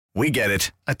We get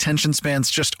it. Attention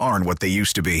spans just aren't what they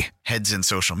used to be. Heads in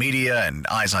social media and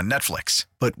eyes on Netflix.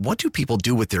 But what do people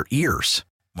do with their ears?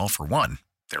 Well, for one,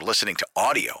 they're listening to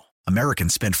audio.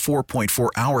 Americans spend 4.4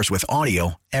 hours with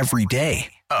audio every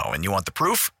day. Oh, and you want the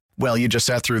proof? Well, you just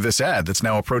sat through this ad that's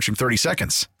now approaching 30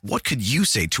 seconds. What could you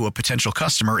say to a potential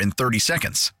customer in 30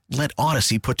 seconds? Let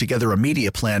Odyssey put together a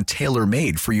media plan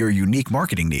tailor-made for your unique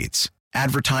marketing needs.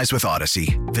 Advertise with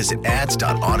Odyssey. Visit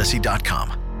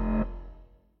ads.odyssey.com.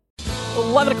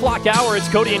 11 o'clock hour, it's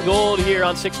Cody and Gold here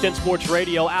on 610 Sports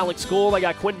Radio. Alex Gold, I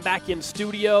got Quentin back in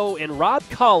studio, and Rob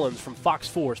Collins from Fox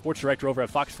 4, sports director over at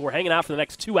Fox 4, hanging out for the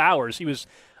next 2 hours.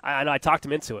 I talked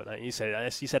him into it. He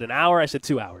said an hour, I said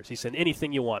 2 hours. He said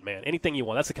anything you want, man, anything you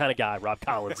want. That's the kind of guy Rob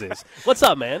Collins is. What's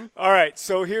up, man? All right,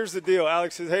 so here's the deal.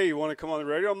 Alex says, hey, you want to come on the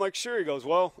radio? I'm like, sure. He goes,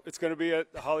 well, it's going to be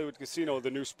at the Hollywood Casino,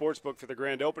 the new sports book for the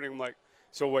grand opening. I'm like,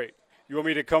 so wait, you want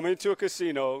me to come into a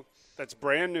casino that's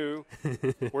brand new,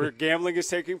 where gambling is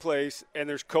taking place, and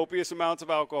there's copious amounts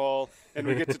of alcohol, and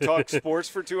we get to talk sports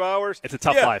for 2 hours? It's a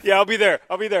tough life. Yeah, I'll be there,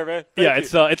 man.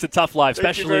 Thank you. It's a tough life, Thank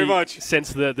especially you very much.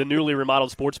 Since the newly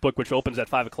remodeled sportsbook, which opens at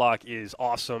 5 o'clock, is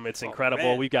awesome. It's incredible.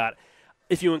 Man. We've got,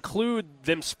 if you include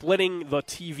them splitting the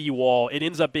TV wall, it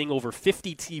ends up being over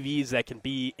 50 TVs that can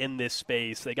be in this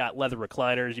space. They got leather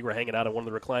recliners. You were hanging out on one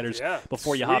of the recliners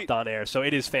before you hopped on air. So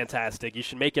it is fantastic. You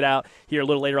should make it out here a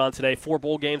little later on today. 4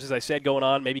 bowl games, as I said, going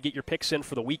on. Maybe get your picks in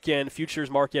for the weekend.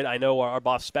 Futures market. I know our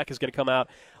boss Speck is going to come out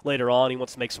later on. He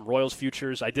wants to make some Royals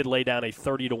futures. I did lay down a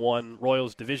 30-1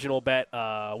 Royals divisional bet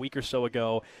a week or so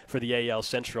ago for the AL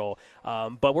Central.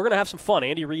 But we're going to have some fun.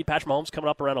 Andy Reid, Patrick Mahomes coming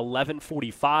up around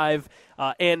 11:45.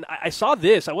 And I saw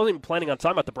this. I wasn't even planning on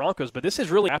talking about the Broncos, but this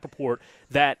is really Rappaport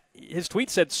that his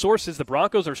tweet said, sources, the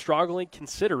Broncos are strongly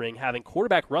considering having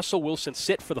quarterback Russell Wilson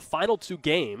sit for the final 2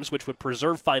 games, which would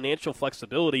preserve financial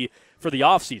flexibility for the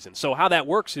offseason. So how that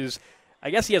works is,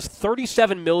 I guess he has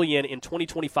 $37 million in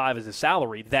 2025 as his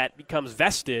salary that becomes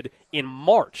vested in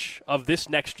March of this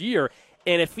next year.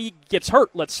 And if he gets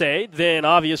hurt, let's say, then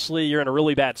obviously you're in a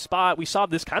really bad spot. We saw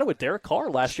this kind of with Derek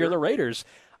Carr last year in the Raiders.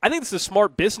 I think this is a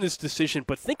smart business decision,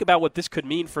 but think about what this could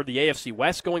mean for the AFC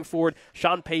West going forward.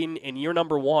 Sean Payton in year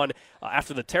number 1,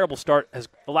 after the terrible start, has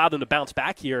allowed them to bounce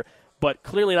back here, but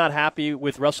clearly not happy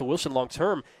with Russell Wilson long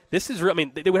term. This is,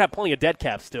 they would have plenty of dead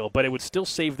cap still, but it would still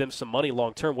save them some money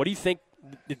long term. What do you think?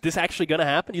 Is this actually going to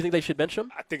happen? Do you think they should bench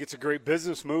him? I think it's a great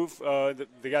business move.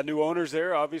 They got new owners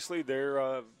there, obviously.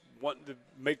 They're wanting to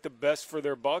make the best for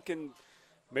their buck, and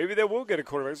maybe they will get a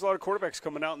quarterback. There's a lot of quarterbacks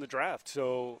coming out in the draft,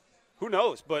 so who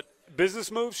knows? But business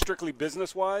move, strictly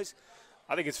business-wise,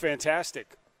 I think it's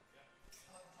fantastic.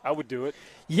 I would do it.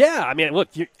 Yeah, I mean, look,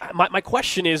 my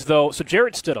question is, though, so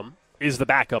Jarrett Stidham is the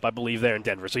backup, I believe, there in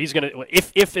Denver. So he's going to,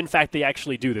 if in fact they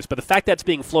actually do this. But the fact that's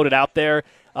being floated out there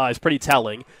is pretty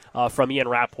telling from Ian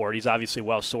Rappaport. He's obviously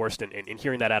well-sourced in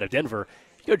hearing that out of Denver.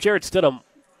 You know, Jarrett Stidham,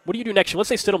 what do you do next year? Let's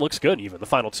say Stidham looks good even the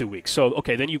final 2 weeks. So,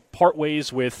 okay, then you part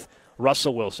ways with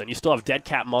Russell Wilson. You still have dead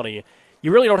cap money.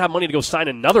 You really don't have money to go sign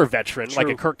another veteran like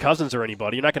a Kirk Cousins or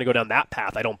anybody. You're not going to go down that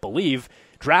path, I don't believe.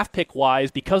 Draft pick-wise,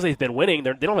 because they've been winning,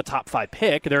 they don't have a top 5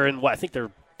 pick. They're in, I think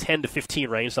they're 10 to 15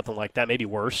 range, something like that, maybe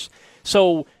worse.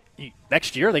 So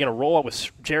next year, they're going to roll out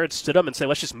with Jarrett Stidham and say,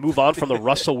 let's just move on from the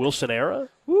Russell Wilson era?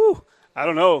 Woo! I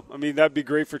don't know. I mean, that'd be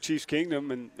great for Chiefs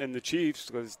Kingdom and the Chiefs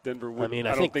because Denver would.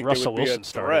 I think Russell Wilson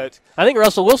starting. I think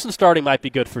Russell Wilson starting might be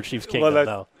good for Chiefs Kingdom,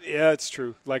 though. Yeah, it's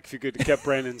true. Like if you could have kept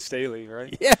Brandon Staley,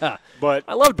 right? Yeah. But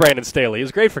I love Brandon Staley. He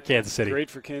was great for Kansas City. Great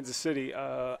for Kansas City.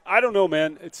 I don't know,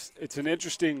 man. It's an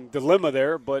interesting dilemma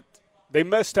there, but they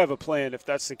must have a plan if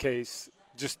that's the case,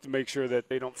 just to make sure that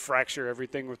they don't fracture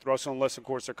everything with Russell, unless, of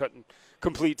course, they're cutting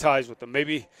complete ties with them.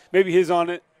 Maybe he's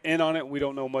in on it. We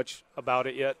don't know much about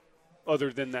it yet,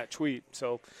 other than that tweet.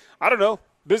 So, I don't know.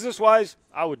 Business-wise,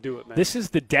 I would do it, man. This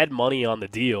is the dead money on the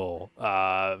deal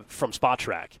from Spot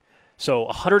Track. So,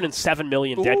 $107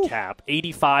 million dead cap,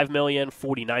 $85 million,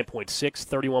 49.6,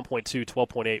 31.2,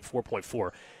 12.8,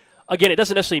 4.4. Again, it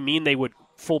doesn't necessarily mean they would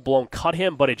full-blown cut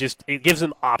him, but it gives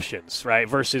them options, right,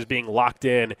 versus being locked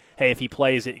in. Hey, if he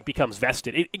plays, it becomes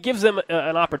vested. It gives them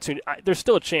an opportunity. There's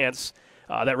still a chance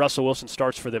that Russell Wilson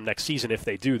starts for them next season if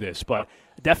they do this, but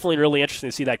definitely really interesting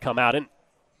to see that come out. And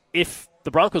if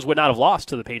the Broncos would not have lost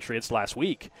to the Patriots last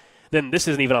week, then this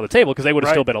isn't even on the table because they would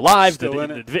have still been alive.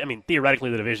 Theoretically,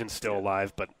 the division's still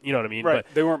alive, but you know what I mean? Right.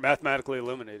 But they weren't mathematically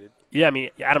eliminated. Yeah, I mean,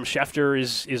 Adam Schefter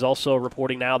is also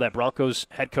reporting now that Broncos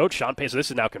head coach Sean Payton, so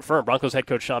this is now confirmed, Broncos head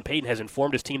coach Sean Payton has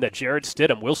informed his team that Jarrett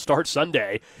Stidham will start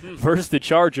Sunday versus the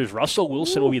Chargers. Russell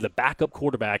Wilson will be the backup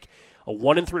quarterback. A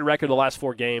 1-3 record the last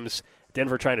 4 games.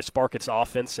 Denver trying to spark its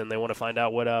offense, and they want to find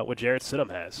out what Jarrett Stidham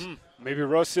has. Maybe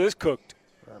Russ is cooked.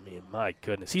 I mean, my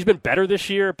goodness. He's been better this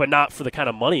year, but not for the kind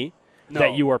of money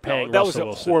that you are paying that Russell was a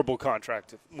Wilson. horrible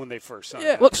contract when they first signed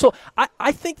him. Look, so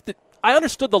I think that I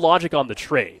understood the logic on the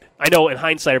trade. I know in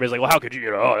hindsight, everybody's like, well, how could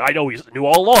you, I know he knew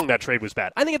all along that trade was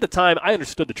bad. I think at the time, I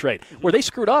understood the trade. Where they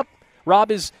screwed up,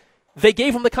 Rob, is they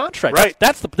gave him the contract. Right.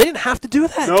 They didn't have to do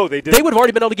that. No, they didn't. They would have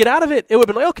already been able to get out of it. It would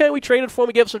have been like, okay, we traded for him,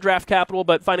 we gave him some draft capital,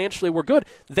 but financially we're good.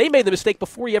 They made the mistake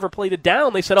before he ever played it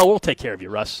down. They said, we'll take care of you,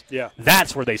 Russ. Yeah.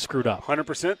 That's where they screwed up.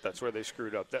 100%, that's where they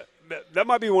screwed up. That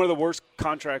might be one of the worst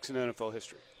contracts in NFL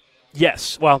history.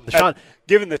 Yes. Well, Deshaun.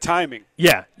 Given the timing.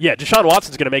 Yeah. Deshaun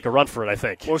Watson's going to make a run for it, I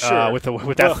think. Well, sure.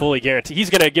 With that fully guaranteed. He's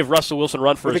going to give Russell Wilson a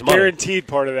run for his money. The guaranteed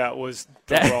part of that was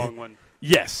the wrong one.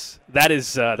 Yes, that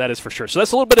is for sure. So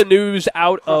that's a little bit of news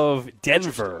out of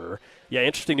Denver. Yeah,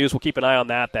 interesting news. We'll keep an eye on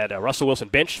that Russell Wilson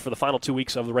benched for the final 2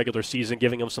 weeks of the regular season,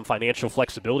 giving him some financial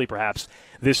flexibility perhaps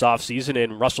this offseason,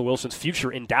 and Russell Wilson's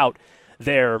future in doubt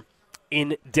there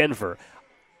in Denver.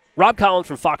 Rob Collins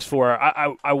from Fox 4,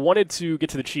 I wanted to get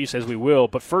to the Chiefs as we will,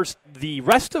 but first, the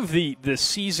rest of the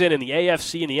season in the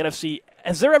AFC and the NFC,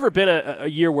 has there ever been a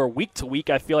year where week to week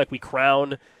I feel like we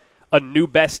crown a new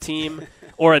best team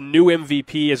or a new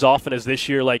MVP as often as this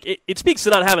year? Like it speaks to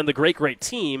not having the great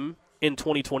team in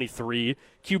 2023.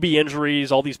 QB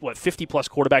injuries, all these 50-plus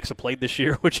quarterbacks have played this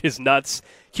year, which is nuts.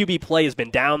 QB play has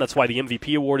been down. That's why the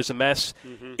MVP award is a mess.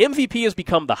 Mm-hmm. MVP has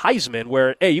become the Heisman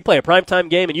where, hey, you play a primetime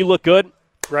game and you look good.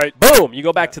 Right. Boom, you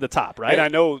go back to the top, right? And I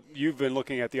know you've been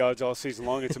looking at the odds all season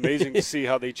long. It's amazing to see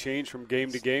how they change from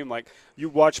game to game. Like, you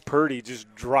watch Purdy just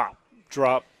drop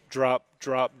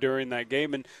during that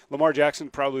game. And Lamar Jackson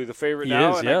probably the favorite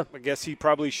now. I guess he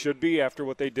probably should be after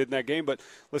what they did in that game. But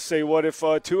let's say what if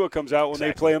Tua comes out when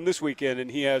they play him this weekend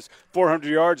and he has 400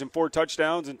 yards and 4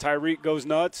 touchdowns and Tyreek goes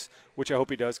nuts, which I hope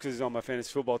he does because he's on my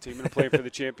fantasy football team and I'm playing for the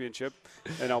championship.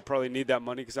 And I'll probably need that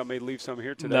money because I may leave some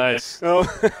here today. Nice.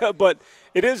 But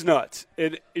it is nuts.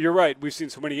 You're right. We've seen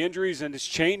so many injuries and it's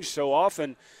changed so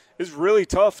often. It's really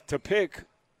tough to pick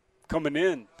coming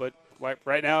in. But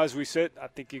right now, as we sit, I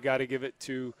think you got to give it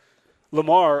to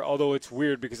Lamar, although it's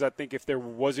weird because I think if there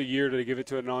was a year to give it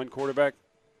to a non-quarterback,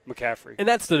 McCaffrey. And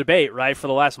that's the debate, right, for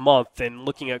the last month. And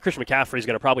looking at Christian McCaffrey, he's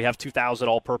going to probably have 2,000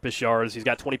 all-purpose yards. He's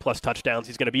got 20-plus touchdowns.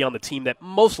 He's going to be on the team that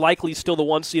most likely is still the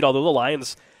 1 seed, although the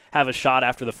Lions have a shot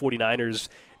after the 49ers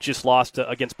just lost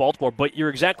against Baltimore. But you're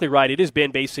exactly right. It has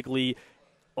been basically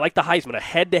like the Heisman, a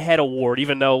head-to-head award,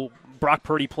 even though Brock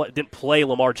Purdy didn't play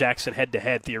Lamar Jackson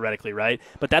head-to-head, theoretically, right?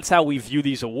 But that's how we view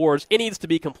these awards. It needs to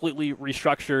be completely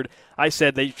restructured. I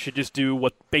said they should just do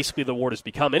what basically the award has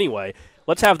become anyway.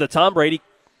 Let's have the Tom Brady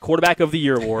Quarterback of the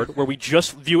Year award where we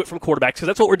just view it from quarterbacks because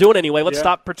that's what we're doing anyway. Let's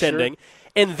stop pretending.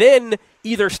 Sure. And then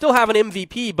either still have an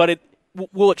MVP, but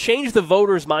will it change the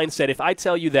voters' mindset if I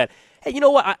tell you that, hey, you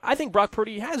know what? I think Brock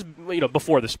Purdy has,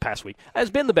 before this past week, has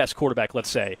been the best quarterback,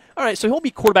 let's say. All right, so he'll be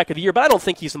quarterback of the year, but I don't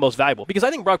think he's the most valuable because I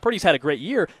think Brock Purdy's had a great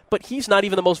year, but he's not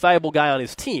even the most valuable guy on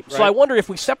his team. Right. So I wonder if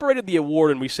we separated the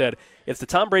award and we said it's the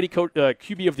Tom Brady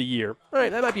QB of the year. All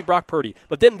right, that might be Brock Purdy.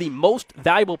 But then the most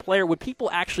valuable player, would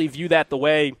people actually view that the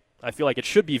way I feel like it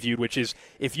should be viewed, which is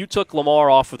if you took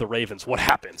Lamar off of the Ravens, what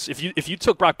happens? If you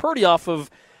took Brock Purdy off of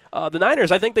the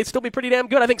Niners, I think they'd still be pretty damn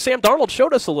good. I think Sam Darnold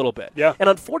showed us a little bit. Yeah. And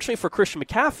unfortunately for Christian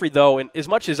McCaffrey, though, and as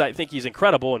much as I think he's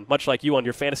incredible, and much like you on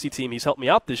your fantasy team, he's helped me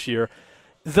out this year,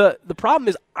 the problem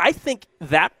is I think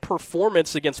that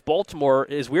performance against Baltimore,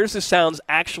 as weird as this sounds,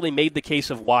 actually made the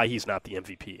case of why he's not the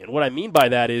MVP. And what I mean by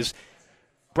that is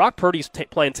Brock Purdy's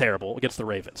playing terrible against the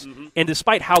Ravens. Mm-hmm. And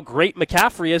despite how great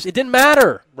McCaffrey is, it didn't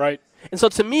matter. Right. And so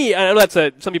to me, I know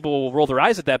that's some people will roll their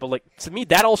eyes at that, but to me,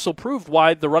 that also proved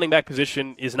why the running back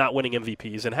position is not winning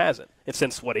MVPs and hasn't. And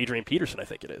since, Adrian Peterson, I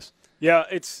think it is. Yeah,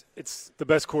 it's the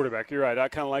best quarterback. You're right. I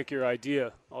kind of like your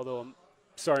idea, although I'm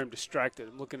sorry I'm distracted.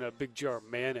 I'm looking at a big jar of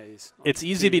mayonnaise. It's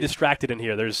easy to be distracted in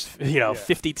here. There's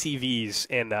 50 TVs,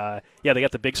 and they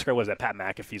got the big screen. What is that? Pat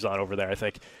McAfee's on over there, I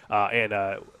think.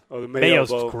 The Mayo's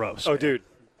bowl. Gross. Oh, dude.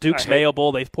 Duke's Mayo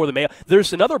Bowl. They pour the mayo.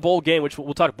 There's another bowl game, which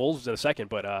we'll talk bowls in a second,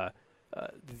 but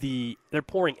they're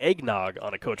pouring eggnog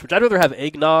on a coach, which I'd rather have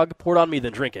eggnog poured on me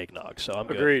than drink eggnog. So I'm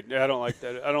agreed. Good. I don't like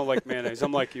that. I don't like mayonnaise.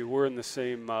 I'm like you. We're in the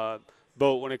same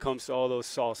boat when it comes to all those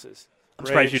sauces. I'm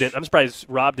surprised you didn't. I'm surprised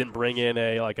Rob didn't bring in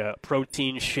a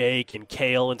protein shake and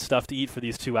kale and stuff to eat for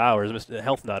these 2 hours. Mr.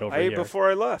 Health nut over here. I ate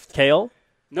before I left. Kale?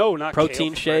 No, not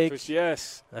protein kale shake. Breakfast,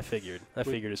 yes, I figured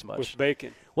as much. With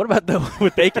bacon. What about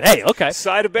with bacon? Hey, okay.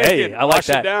 Side of bacon. Hey, I like Wash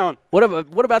that. It down. What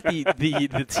about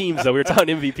the teams though? We were talking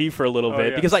MVP for a little bit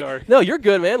yeah, because sorry. no, you're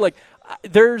good, man.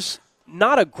 There's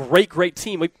not a great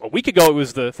team. A week ago, it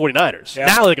was the 49ers. Yeah.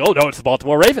 Now, oh, no, it's the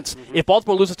Baltimore Ravens. Mm-hmm. If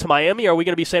Baltimore loses to Miami, are we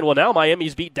going to be saying, well, now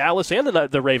Miami's beat Dallas and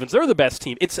the Ravens? They're the best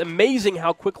team. It's amazing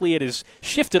how quickly it has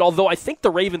shifted, although I think the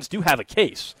Ravens do have a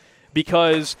case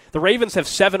because the Ravens have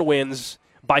 7 wins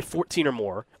by 14 or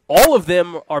more. All of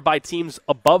them are by teams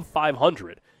above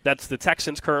 500. That's the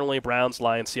Texans currently, Browns,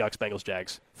 Lions, Seahawks, Bengals,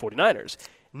 Jags, 49ers.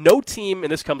 No team,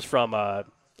 and this comes from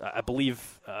I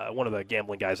believe one of the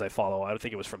gambling guys I follow, I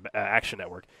think it was from Action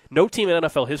Network, no team in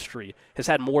NFL history has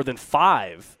had more than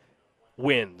 5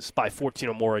 wins by 14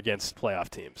 or more against playoff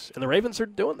teams. And the Ravens are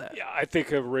doing that. Yeah, I think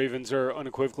the Ravens are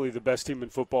unequivocally the best team in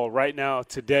football right now,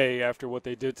 today, after what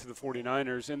they did to the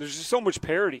 49ers. And there's just so much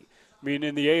parity. I mean,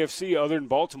 in the AFC, other than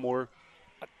Baltimore,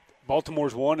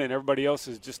 Baltimore's one and everybody else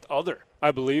is just other, I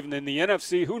believe. And in the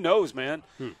NFC, who knows, man?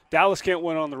 Dallas can't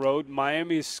win on the road.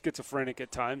 Miami is schizophrenic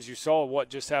at times. You saw what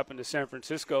just happened to San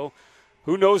Francisco.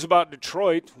 Who knows about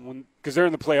Detroit because they're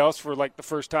in the playoffs for like the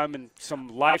first time in some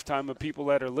lifetime of people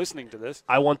that are listening to this.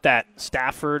 I want that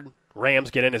Stafford Rams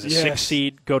get in as a 6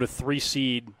 seed, go to 3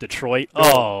 seed Detroit.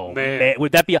 Oh man.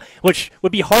 Would that be which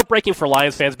would be heartbreaking for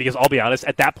Lions fans because I'll be honest,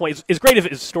 at that point, it's great if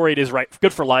his story is right.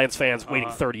 Good for Lions fans. Waiting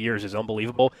 30 years is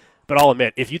unbelievable. But I'll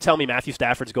admit, if you tell me Matthew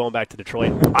Stafford's going back to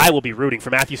Detroit, I will be rooting for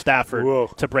Matthew Stafford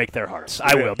to break their hearts.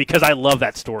 I will, because I love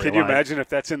that story. Can you imagine if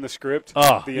that's in the script?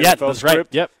 Oh, the yeah, NFL that's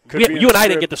script? right. Yep. You and I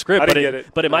didn't get the script,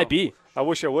 but it might be. I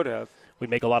wish I would have. We'd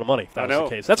make a lot of money if that was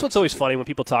the case. That's what's always funny when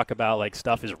people talk about, like,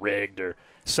 stuff is rigged or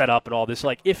set up and all this.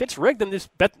 Like, if it's rigged,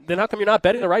 then how come you're not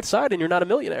betting the right side and you're not a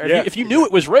millionaire? Yeah. If you knew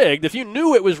it was rigged,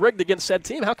 against said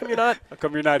team, how come you're not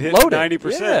hitting loaded?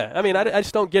 90%? Yeah, I mean, I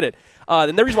just don't get it.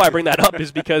 And the reason why I bring that up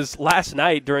is because last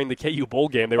night during the KU bowl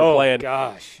game, they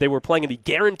were playing in the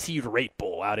Guaranteed Rate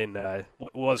Bowl out in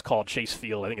what was called Chase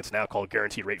Field. I think it's now called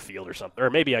Guaranteed Rate Field or something. Or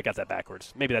maybe I got that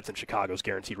backwards. Maybe that's in Chicago's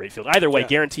Guaranteed Rate Field. Either way,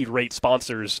 Guaranteed Rate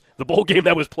sponsors the bowl game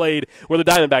that was played where the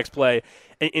Diamondbacks play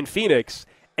in Phoenix.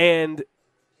 And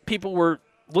people were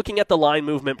looking at the line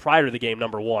movement prior to the game,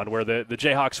 number one, where the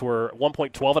Jayhawks were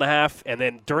 1.12.5, and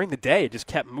then during the day it just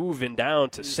kept moving down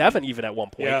to 7 even at one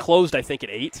point. It closed, I think, at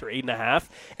 8 or 8.5,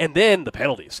 and then the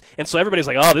penalties. And so everybody's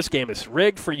like, oh, this game is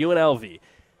rigged for UNLV.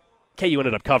 KU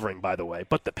ended up covering, by the way.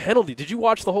 But the penalty, did you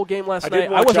watch the whole game last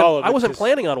night? I wasn't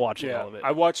planning on watching all of it.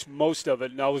 I watched most of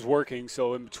it, and I was working,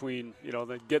 so in between,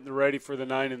 getting ready for the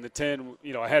 9 and the 10,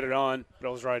 I had it on, but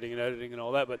I was writing and editing and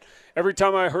all that. But every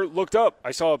time I looked up,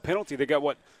 I saw a penalty. They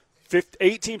got,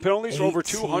 18 penalties for over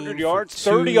 200 yards,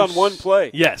 30 on one play.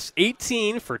 Yes,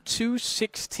 18 for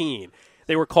 216.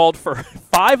 They were called for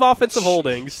 5 offensive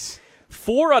holdings,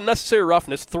 4 unnecessary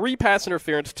roughness, 3 pass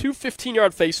interference, 2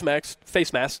 15-yard face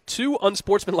masks, 2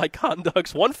 unsportsmanlike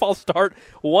conducts, 1 false start,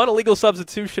 1 illegal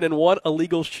substitution, and 1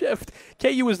 illegal shift.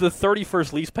 KU was the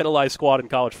 31st least penalized squad in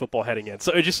college football heading in.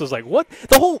 So it just was like, what?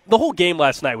 The whole game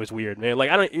last night was weird, man.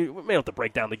 Like, we may not have to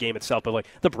break down the game itself, but like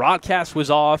the broadcast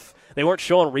was off. They weren't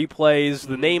showing replays.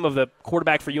 The name of the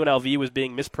quarterback for UNLV was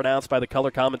being mispronounced by the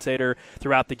color commentator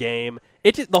throughout the game.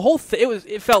 It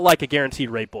felt like a Guaranteed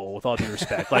Rate Bowl, with all due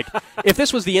respect. Like, if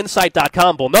this was the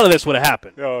Insight.com Bowl, none of this would have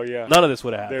happened. Oh, yeah. None of this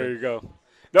would have happened. There you go.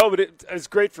 No, but it's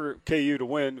great for KU to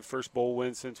win. First bowl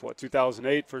win since,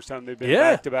 2008? First time they've been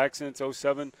back-to-back since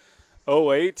 07.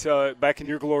 08, back in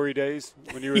your glory days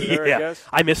when you were there, I guess.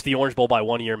 I missed the Orange Bowl by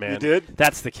 1 year, man. You did?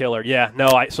 That's the killer. Yeah. No,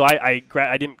 I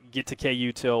didn't get to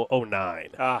KU till 09.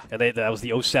 And that was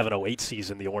the 07-08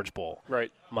 season, the Orange Bowl.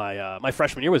 Right. My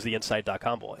freshman year was the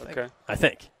Insight.com Bowl, I think. Okay. I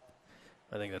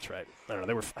think that's right. I don't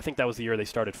know. I think that was the year they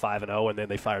started 5-0, and then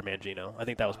they fired Mangino. I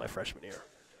think that was my freshman year.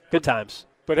 Good times.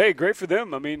 But, hey, great for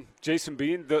them. I mean, Jason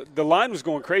Bean, the line was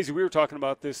going crazy. We were talking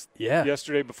about this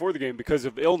yesterday before the game because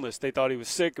of illness. They thought he was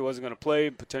sick. He wasn't going to play.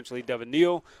 Potentially Devin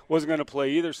Neal wasn't going to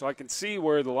play either, so I can see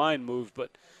where the line moved.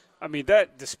 But, I mean,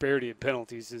 that disparity in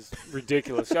penalties is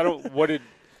ridiculous. What did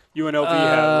UNLV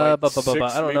have, 6,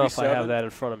 I don't know if 7? I have that in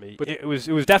front of me. But it was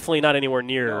definitely not anywhere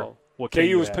near what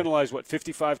KU was penalized,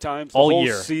 55 times all the whole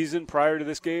year. Season prior to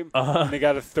this game? And they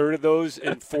got a third of those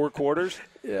in 4 quarters?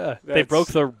 Yeah, they broke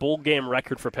the bowl game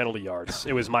record for penalty yards.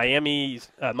 It was Miami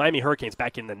Hurricanes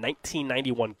back in the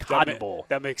 1991 Cotton Bowl.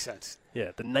 That makes sense.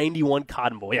 Yeah, the 91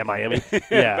 Cotton Bowl. Yeah, Miami.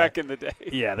 Yeah, back in the day.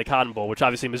 Yeah, the Cotton Bowl, which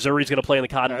obviously Missouri's going to play in the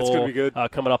Cotton Bowl. That's going to be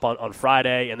good. Coming up on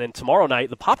Friday. And then tomorrow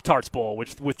night, the Pop-Tarts Bowl,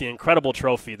 which with the incredible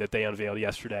trophy that they unveiled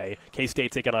yesterday.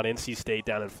 K-State taking on NC State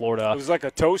down in Florida. It was like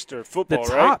a toaster football,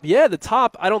 right? Yeah, the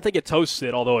top. I don't think it toasts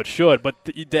it, although it should. But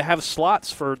they have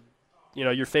slots for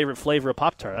your favorite flavor of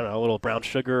Pop-Tart. I don't know, a little brown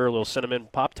sugar, a little cinnamon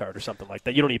Pop-Tart or something like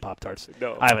that. You don't eat Pop-Tarts.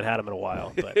 No. I haven't had them in a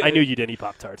while, but I knew you didn't eat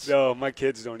Pop-Tarts. No, my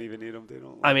kids don't even eat them. They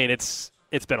don't. I mean, it's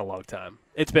been a long time.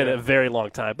 It's been a very long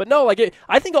time. But no,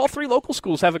 I think all three local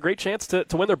schools have a great chance to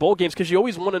win their bowl games because you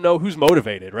always want to know who's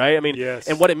motivated, right? I mean,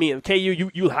 and what it means. KU,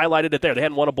 you highlighted it there. They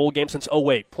hadn't won a bowl game since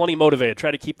 2008. Plenty motivated.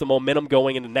 Try to keep the momentum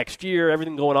going into next year.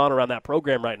 Everything going on around that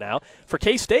program right now. For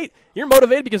K-State, you're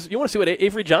motivated because you want to see what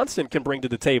Avery Johnson can bring to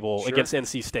the table against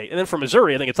NC State. And then for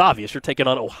Missouri, I think it's obvious. You're taking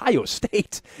on Ohio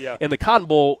State in the Cotton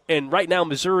Bowl. And right now,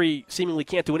 Missouri seemingly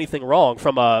can't do anything wrong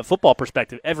from a football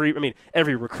perspective. Every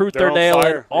recruit they're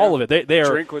nailing, all of it. They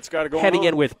are Drink what's got to go heading on.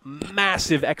 in with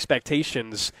massive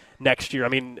expectations next year. I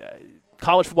mean,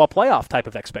 college football playoff type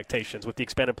of expectations with the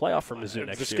expanded playoff from Mizzou next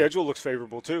year. The schedule looks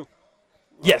favorable, too.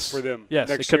 Yes. For them. Yes,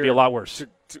 next it could year. be a lot worse.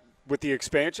 With the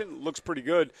expansion, looks pretty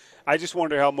good. I just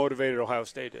wonder how motivated Ohio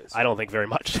State is. I don't think very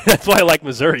much. That's why I like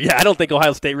Missouri. Yeah, I don't think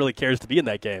Ohio State really cares to be in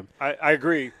that game. I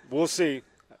agree. We'll see.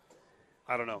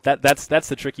 I don't know. That's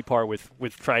the tricky part with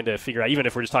trying to figure out, even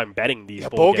if we're just talking betting these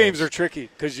bowl games are tricky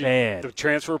because the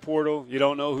transfer portal, you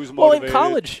don't know who's motivated. Well,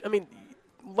 in college, I mean,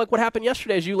 like what happened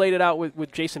yesterday as you laid it out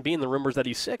with Jason Bean, the rumors that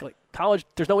he's sick. Like college,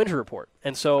 there's no injury report.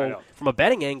 And so from a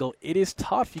betting angle, it is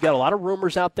tough. You got a lot of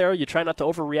rumors out there. You try not to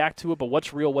overreact to it, but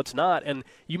what's real, what's not. And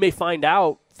you may find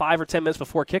out 5 or 10 minutes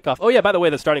before kickoff, oh, yeah, by the way,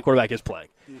 the starting quarterback is playing.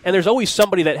 Mm-hmm. And there's always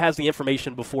somebody that has the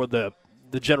information before the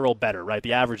general bettor, right,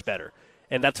 the average bettor.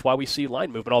 And that's why we see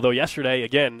line movement. Although yesterday,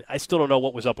 again, I still don't know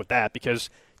what was up with that because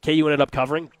KU ended up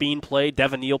covering. Bean played.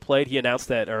 Devin Neal played. He announced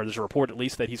that, or there's a report at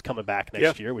least, that he's coming back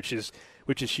next year, which is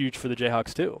huge for the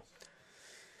Jayhawks too.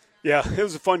 Yeah, it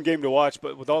was a fun game to watch,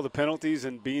 but with all the penalties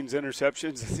and Bean's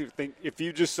interceptions, if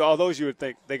you just saw those, you would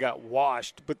think they got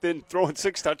washed. But then throwing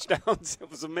 6 touchdowns, it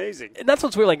was amazing. And that's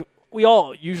what's weird. Like, we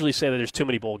all usually say that there's too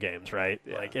many bowl games, right?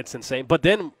 Yeah. Like, it's insane. But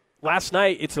then last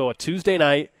night, it's a Tuesday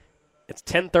night. It's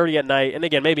 10:30 at night, and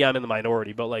again, maybe I'm in the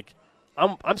minority, but like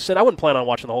I'm saying I wouldn't plan on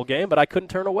watching the whole game, but I couldn't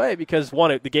turn away because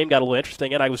one, the game got a little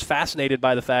interesting, and I was fascinated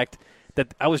by the fact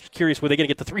that I was curious, were they going to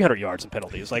get to 300 yards in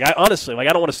penalties? Like I honestly, I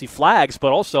don't want to see flags,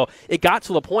 but also it got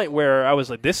to the point where I was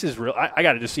like, this is real. I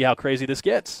got to just see how crazy this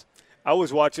gets. I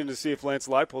was watching to see if Lance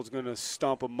Leipold's going to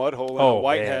stomp a mud hole in a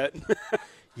white hat.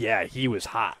 Yeah, he was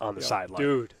hot on the sideline,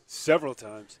 dude, several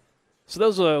times. So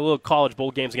those are little college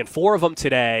bowl games. Again, 4 of them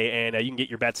today, and you can get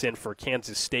your bets in for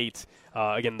Kansas State.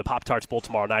 Again, the Pop-Tarts Bowl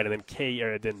tomorrow night, and then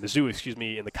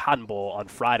Mizzou, in the Cotton Bowl on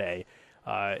Friday.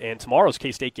 And tomorrow's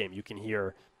K-State game you can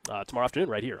hear tomorrow afternoon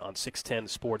right here on 610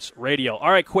 Sports Radio.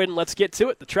 All right, Quinn, let's get to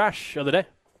it. The trash of the day.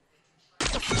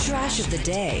 Trash of the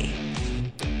day.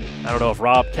 I don't know if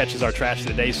Rob catches our trash of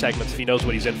the day segments if he knows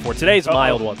what he's in for. Today's a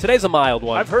mild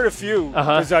one. I've heard a few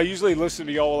because I usually listen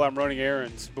to y'all while I'm running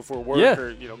errands before work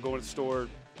or going to the store,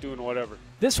 doing whatever.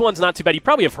 This one's not too bad. You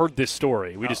probably have heard this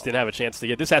story. We just didn't have a chance to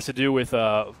get. This has to do with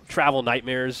travel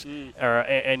nightmares.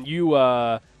 And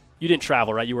you didn't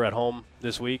travel, right? You were at home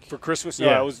this week for Christmas. No,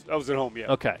 I was at home.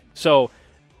 Yeah. Okay, so.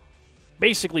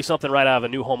 Basically something right out of a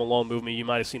new Home Alone movie. You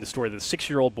might have seen the story that a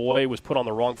 6-year-old boy was put on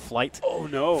the wrong flight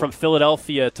from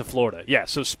Philadelphia to Florida. Yeah,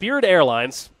 so Spirit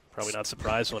Airlines, probably not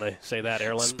surprised when I say that,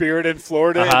 airline. Spirit in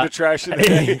Florida and the trash of the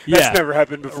day. That's never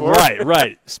happened before.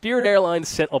 Right. Spirit Airlines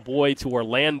sent a boy to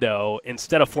Orlando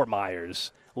instead of Fort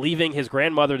Myers, leaving his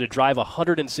grandmother to drive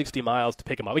 160 miles to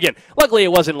pick him up. Again, luckily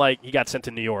it wasn't like he got sent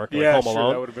to New York like Home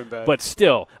Alone. That would have been bad. But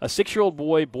still, a 6-year-old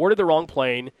boy boarded the wrong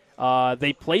plane.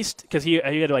 They placed, because he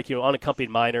had unaccompanied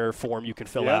minor form you can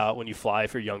fill out when you fly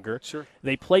if you're younger. Sure.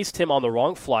 They placed him on the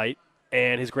wrong flight,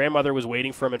 and his grandmother was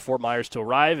waiting for him in Fort Myers to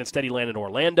arrive. Instead, he landed in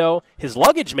Orlando. His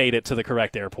luggage made it to the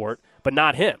correct airport, but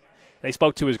not him. They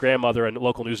spoke to his grandmother and a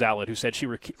local news outlet who said she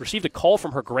received a call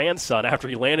from her grandson after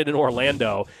he landed in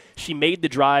Orlando. She made the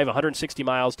drive 160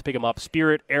 miles to pick him up.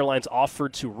 Spirit Airlines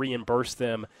offered to reimburse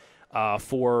them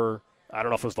for, I don't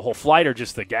know if it was the whole flight or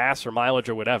just the gas or mileage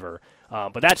or whatever.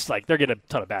 But that's they're getting a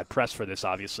ton of bad press for this,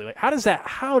 obviously. Like, how does that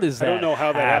I don't know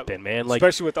how that happen, man? Like,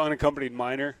 especially with unaccompanied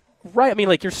minor. Right. I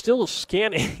mean, you're still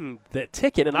scanning the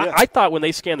ticket. And I thought when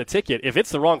they scan the ticket, if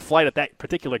it's the wrong flight at that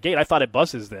particular gate, I thought it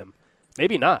buzzes them.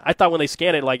 Maybe not. I thought when they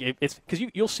scan it, it's because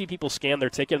you'll see people scan their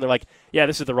ticket and they're like, yeah,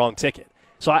 this is the wrong ticket.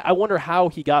 So I wonder how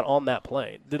he got on that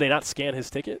plane. Did they not scan his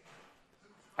ticket?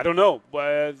 I don't know.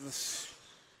 I'm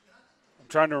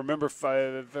trying to remember if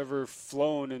I've ever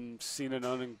flown and seen an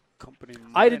unaccompanied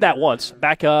minor. I did that once.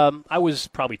 Back, I was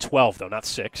probably 12, though, not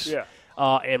 6. Yeah.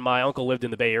 And my uncle lived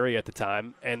in the Bay Area at the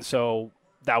time. And so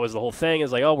that was the whole thing.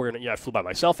 Is like, oh, I flew by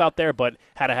myself out there, but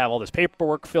had to have all this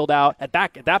paperwork filled out. At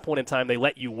that point in time, they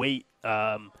let you wait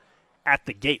at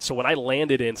the gate. So when I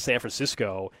landed in San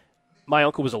Francisco, my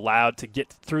uncle was allowed to get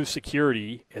through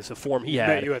security as a form he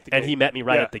had, and he met me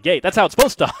right at the gate. That's how it's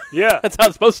supposed to. Yeah, that's how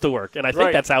it's supposed to work, and I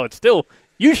think that's how it still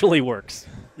usually works.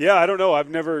 Yeah, I don't know. I've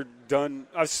never done.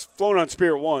 I've flown on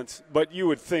Spirit once, but you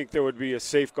would think there would be a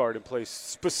safeguard in place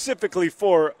specifically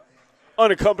for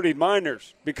unaccompanied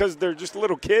minors because they're just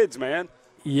little kids, man.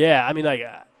 Yeah, I mean, like,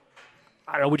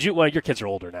 I don't know. Would you? Well, your kids are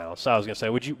older now, so I was gonna say,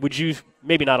 would you?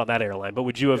 Maybe not on that airline, but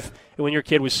would you have when your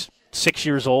kid was 6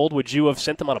 years old? Would you have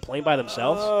sent them on a plane by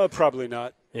themselves? Probably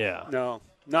not. Yeah. No,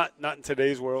 not in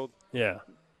today's world. Yeah.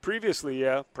 Previously,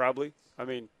 yeah, probably. I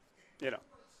mean, you know.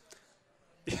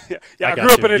 I I grew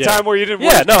up in a time where you didn't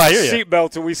wear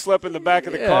seatbelts and we slept in the back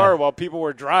of the car while people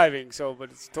were driving. So,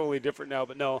 but it's totally different now.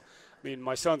 But no, I mean,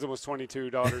 my son's almost 22,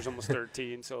 daughter's almost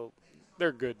 13, so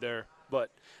they're good there.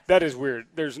 But that is weird.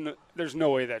 There's no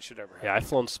way that should ever happen. Yeah, I've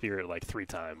flown Spirit like 3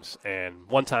 times, and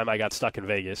one time I got stuck in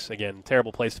Vegas. Again,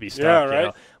 terrible place to be stuck. Yeah, right. You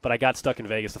know? But I got stuck in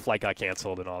Vegas. The flight got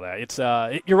canceled and all that. It's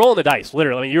you're rolling the dice,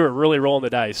 literally. I mean, you're really rolling the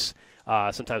dice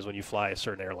sometimes when you fly a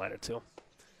certain airline or two.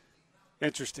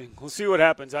 Interesting. We'll see what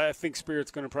happens. I think Spirit's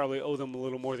going to probably owe them a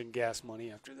little more than gas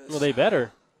money after this. Well, they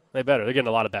better. They're getting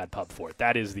a lot of bad pub for it.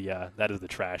 That is the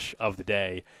trash of the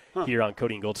day here on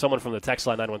Cody and Gold. Someone from the text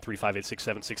line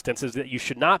 913-586-7610 says that you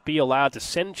should not be allowed to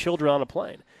send children on a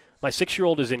plane. My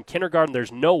 6-year-old is in kindergarten.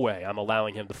 There's no way I'm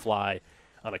allowing him to fly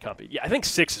unaccompanied. Yeah, I think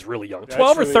 6 is really young.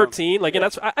 12 or 13, young. Like, and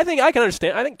I think I can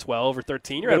understand. I think 12 or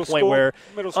 13. You're middle at a point school, where,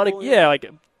 middle school, like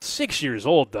 6 years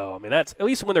old though. I mean, that's at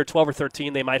least when they're 12 or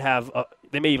 13, they might have.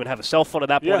 They may even have a cell phone at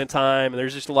that point in time. And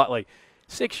there's just a lot like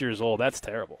 6 years old. That's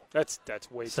terrible. That's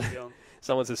way too young.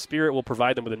 Someone says Spirit will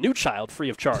provide them with a new child free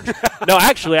of charge. No,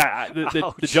 actually,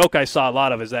 the joke I saw a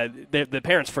lot of is that the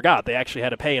parents forgot. They actually had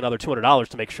to pay another $200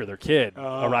 to make sure their kid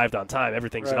arrived on time.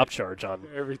 Everything's an upcharge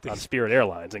on Spirit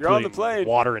Airlines, including on the plane.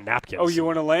 Water and napkins. Oh, you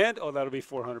want to land? Oh, that'll be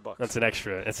 $400. That's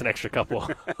an extra couple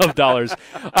of dollars.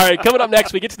 All right, coming up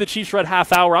next, we get to the Chiefs Red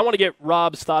Half Hour. I want to get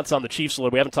Rob's thoughts on the Chiefs a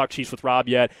little. We haven't talked Chiefs with Rob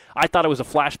yet. I thought it was a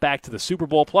flashback to the Super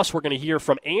Bowl. Plus, we're going to hear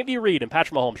from Andy Reid and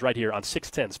Patrick Mahomes right here on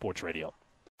 610 Sports Radio.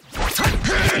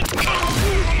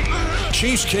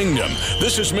 Chiefs Kingdom.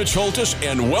 This is Mitch Holtis,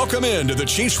 and welcome into the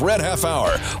Chiefs Red Half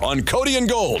Hour on Cody and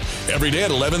Gold. Every day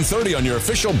at 11:30 on your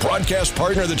official broadcast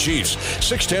partner, the Chiefs,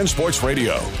 610 Sports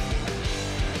Radio.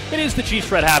 It is the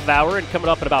Chiefs Red Half Hour, and coming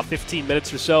up in about 15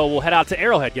 minutes or so, we'll head out to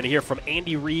Arrowhead. Going to hear from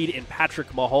Andy Reid and Patrick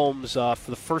Mahomes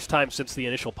for the first time since the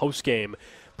initial postgame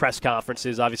press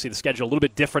conferences. Obviously, the schedule a little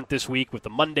bit different this week with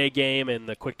the Monday game and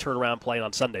the quick turnaround playing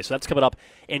on Sunday. So that's coming up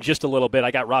in just a little bit.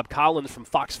 I got Rob Collins from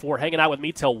Fox 4 hanging out with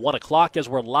me till 1 o'clock as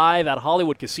we're live at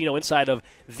Hollywood Casino inside of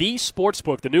the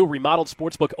Sportsbook, the new remodeled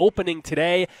Sportsbook opening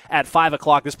today at 5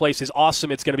 o'clock. This place is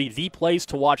awesome. It's going to be the place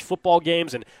to watch football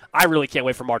games, and I really can't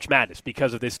wait for March Madness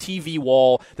because of this TV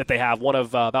wall that they have, one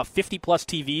of about 50-plus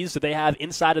TVs that they have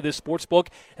inside of this Sportsbook,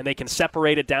 and they can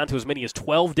separate it down to as many as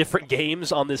 12 different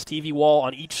games on this TV wall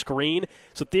on each screen.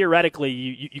 So theoretically,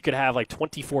 you could have like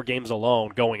 24 games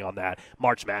alone going on that.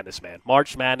 March Madness, man.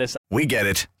 March Madness. We get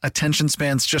it. Attention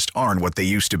spans just aren't what they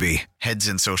used to be. Heads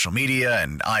in social media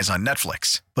and eyes on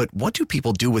Netflix. But what do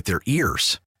people do with their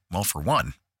ears? Well, for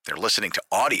one, they're listening to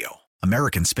audio.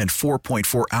 Americans spend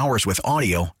 4.4 hours with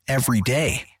audio every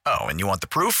day. Oh, and you want the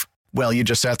proof? Well, you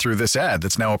just sat through this ad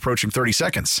that's now approaching 30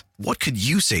 seconds. What could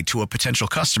you say to a potential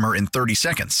customer in 30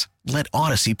 seconds? Let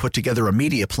Odyssey put together a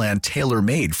media plan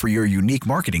tailor-made for your unique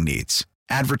marketing needs.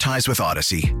 Advertise with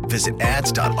Odyssey. Visit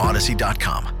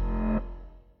ads.odyssey.com.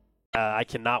 I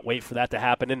cannot wait for that to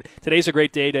happen. And today's a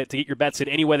great day to get your bets in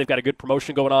anyway. They've got a good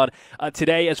promotion going on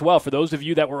today as well. For those of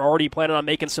you that were already planning on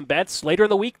making some bets later in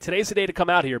the week, today's the day to come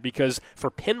out here because for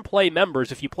Pin Play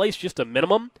members, if you place just a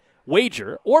minimum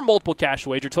wager or multiple cash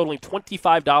wager totaling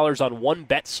 $25 on one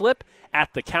bet slip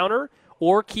at the counter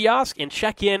or kiosk and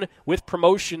check in with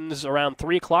promotions around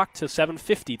 3 o'clock to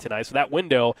 7:50 tonight. So that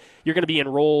window, you're going to be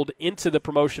enrolled into the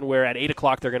promotion where at 8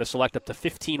 o'clock they're going to select up to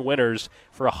 15 winners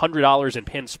for $100 in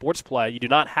Pin Sports Play. You do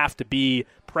not have to be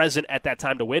present at that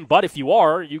time to win, but if you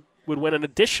are, you would win an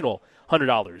additional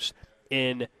 $100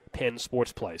 in Penn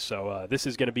Sports Play. So this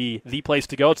is going to be the place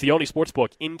to go. It's the only sports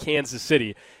book in Kansas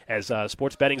City as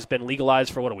sports betting has been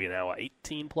legalized for, what are we now,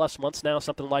 18-plus months now,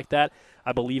 something like that,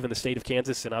 I believe, in the state of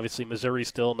Kansas. And obviously Missouri's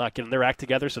still not getting their act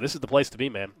together. So this is the place to be,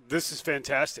 man. This is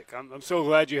fantastic. I'm so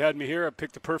glad you had me here. I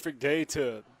picked the perfect day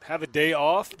to have a day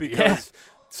off because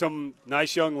some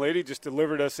nice young lady just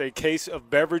delivered us a case of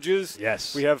beverages.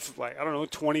 Yes. We have,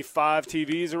 25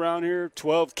 TVs around here,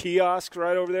 12 kiosks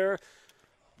right over there.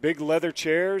 Big leather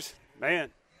chairs. Man.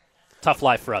 Tough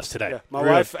life for us today. Yeah. My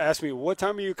wife asked me, what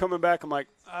time are you coming back? I'm like,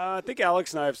 I think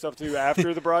Alex and I have stuff to do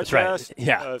after the broadcast. That's right.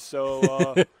 Yeah.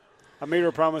 So I made her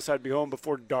a promise I'd be home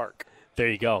before dark. There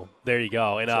you go.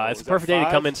 And So it's a perfect day to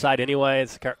 5? come inside anyway.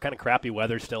 It's kind of crappy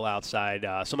weather still outside.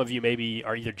 Some of you maybe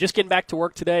are either just getting back to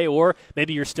work today or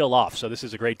maybe you're still off. So this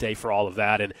is a great day for all of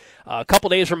that. And a couple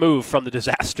days removed from the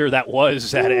disaster that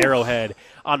was at Arrowhead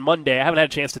on Monday. I haven't had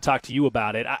a chance to talk to you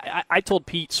about it. I told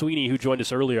Pete Sweeney, who joined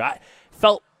us earlier, I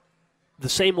felt the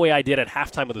same way I did at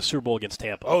halftime of the Super Bowl against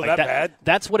Tampa. Oh, that bad?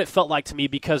 That's what it felt like to me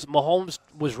because Mahomes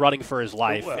was running for his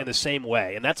life in the same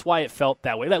way, and that's why it felt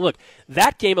that way. Look,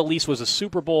 that game at least was a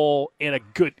Super Bowl and a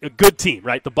good team,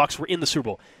 right? The Bucs were in the Super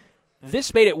Bowl.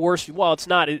 This made it worse. Well, it's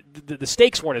not. The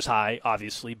stakes weren't as high,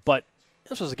 obviously, but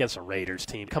this was against a Raiders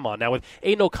team. Come on now, with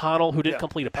Aiden O'Connell, who didn't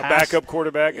complete a pass. A backup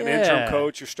quarterback, an interim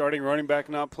coach, your starting running back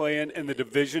not playing, and the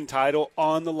division title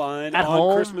on the line at on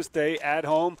home. Christmas Day at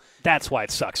home. That's why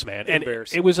it sucks, man. And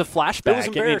embarrassing. It was a flashback. It was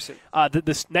embarrassing.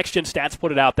 The Next Gen Stats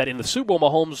put it out that in the Super Bowl,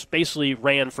 Mahomes basically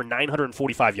ran for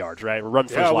 945 yards, right? Run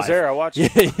for his life. I was there. I watched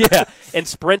it. Yeah, and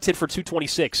sprinted for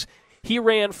 226. He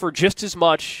ran for just as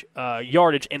much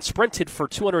yardage and sprinted for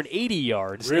 280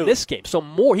 yards in this game. So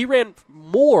he ran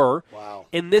more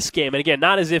in this game. And again,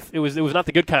 not as if it was not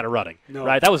the good kind of running,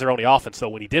 right? That was their only offense, though,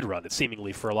 when he did run it,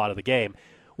 seemingly for a lot of the game.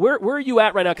 Where are you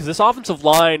at right now? Because this offensive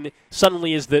line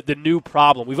suddenly is the new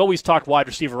problem. We've always talked wide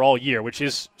receiver all year, which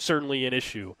is certainly an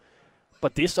issue.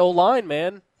 But this O-line,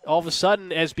 man, all of a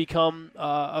sudden has become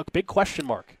a big question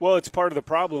mark. Well, it's part of the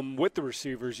problem with the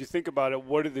receivers. You think about it,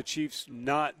 what are the Chiefs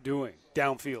not doing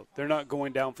downfield? They're not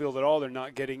going downfield at all. They're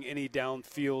not getting any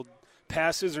downfield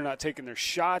passes. They're not taking their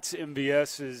shots.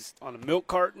 MVS is on a milk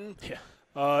carton.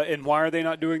 Yeah. And why are they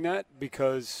not doing that?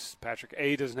 Because Patrick,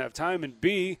 A, doesn't have time, and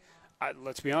B,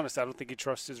 let's be honest, I don't think he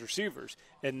trusts his receivers.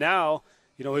 And now,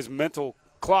 his mental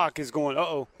clock is going,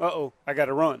 I got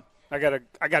to run. I got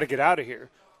to get out of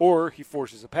here. Or he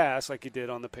forces a pass like he did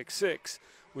on the pick six,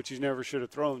 which he never should have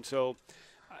thrown. So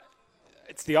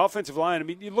it's the offensive line. I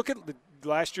mean, you look at the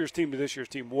last year's team to this year's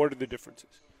team, what are the differences?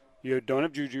 You don't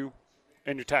have Juju,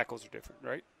 and your tackles are different,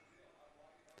 right?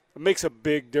 It makes a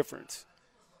big difference.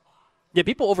 Yeah,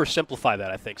 people oversimplify that,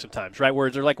 I think, sometimes, right?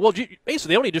 Where they're like, well, basically,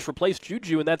 they only just replaced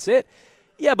Juju, and that's it.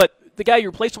 Yeah, but the guy you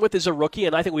replaced him with is a rookie,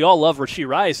 and I think we all love Rashee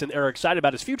Rice and are excited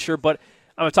about his future, but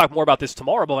I'm going to talk more about this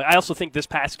tomorrow. But I also think this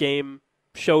past game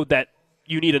showed that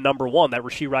you need a number one, that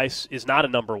Rashee Rice is not a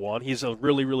number one. He's a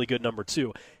really, really good number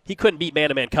two. He couldn't beat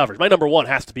man-to-man coverage. My number one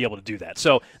has to be able to do that.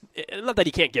 So, not that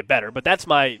he can't get better, but that's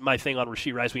my thing on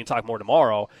Rashee Rice. We can talk more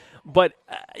tomorrow. But,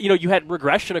 you had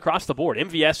regression across the board.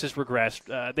 MVS has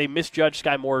regressed. They misjudged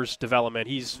Sky Moore's development.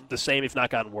 He's the same, if not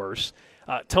gotten worse.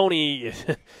 Tony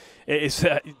is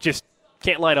just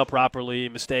can't line up properly,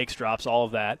 mistakes, drops, all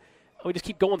of that. We just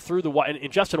keep going through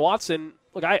and Justin Watson,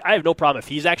 look, I have no problem if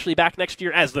he's actually back next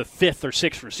year as the fifth or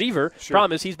sixth receiver. Sure.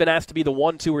 Problem is he's been asked to be the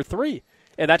 1, 2, or 3,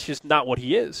 and that's just not what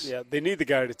he is. Yeah, they need the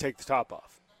guy to take the top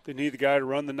off. They need the guy to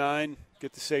run the 9,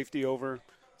 get the safety over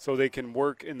so they can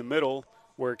work in the middle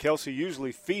where Kelsey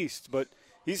usually feasts, but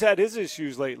he's had his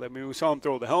issues lately. I mean, we saw him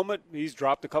throw the helmet. He's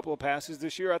dropped a couple of passes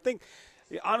this year.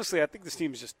 Honestly, I think this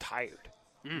team is just tired.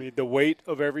 I mean, the weight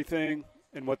of everything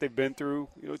and what they've been through,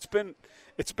 it's been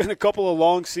a couple of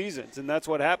long seasons, and that's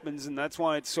what happens, and that's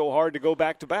why it's so hard to go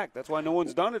back-to-back. That's why no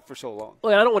one's done it for so long.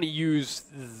 Well, I don't want to use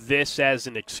this as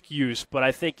an excuse, but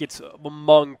I think it's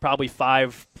among probably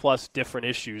 5+ different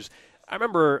issues. I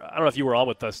remember, I don't know if you were on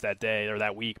with us that day or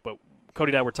that week, but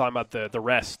Cody and I were talking about the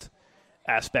rest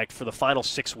aspect for the final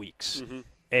 6 weeks. Mm-hmm.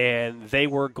 And they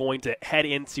were going to head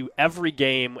into every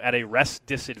game at a rest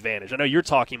disadvantage. I know you're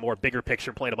talking more bigger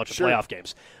picture, playing a bunch of playoff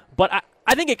games. But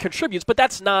I think it contributes, but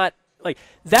that's not – like,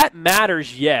 that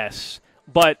matters, yes,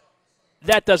 but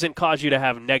that doesn't cause you to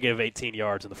have negative 18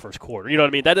 yards in the first quarter. You know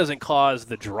what I mean? That doesn't cause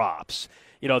the drops.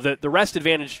 The rest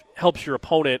advantage helps your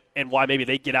opponent and why maybe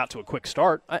they get out to a quick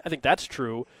start. I think that's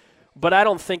true. But I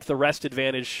don't think the rest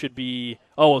advantage should be,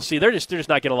 they're just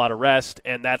not getting a lot of rest,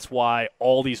 and that's why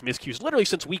all these miscues, literally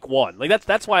since week 1. Like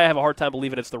that's why I have a hard time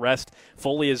believing it's the rest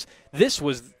fully. Is this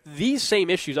was these same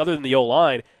issues other than the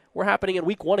O-line were happening in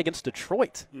week 1 against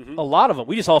Detroit. Mm-hmm. A lot of them.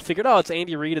 We just all figured, it's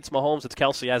Andy Reid, it's Mahomes, it's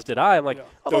Kelsey, as did I. I'm like,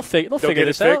 they'll figure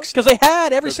this out because they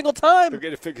had every single time. They'll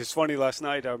get it fixed. It's funny, last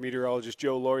night our meteorologist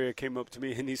Joe Loria came up to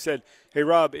me and he said, "Hey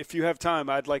Rob, if you have time,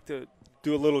 I'd like to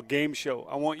do a little game show.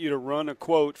 I want you to run a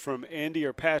quote from Andy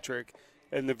or Patrick,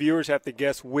 and the viewers have to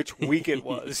guess which week it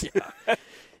was."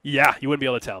 Yeah, you wouldn't be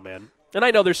able to tell, man. And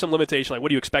I know there's some limitation, like what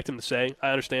do you expect him to say?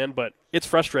 I understand, but it's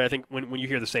frustrating, I think, when you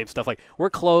hear the same stuff, like we're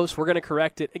close, we're going to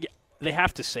correct it. Again, they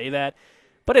have to say that,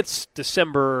 but it's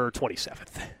December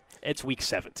 27th. It's week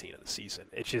 17 of the season.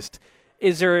 It's just,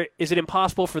 is it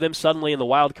impossible for them suddenly in the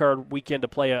wild card weekend to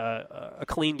play a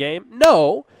clean game?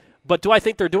 No. But do I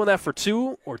think they're doing that for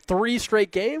 2 or 3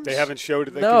 straight games? They haven't showed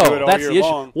it. They can do it all that's year the issue.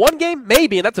 long. One game,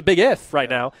 maybe, and that's a big if right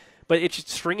now. But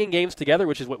it's stringing games together,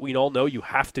 which is what we all know you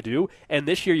have to do. And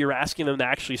this year you're asking them to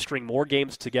actually string more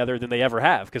games together than they ever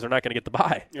have because they're not going to get the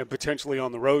bye. Yeah, potentially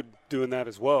on the road doing that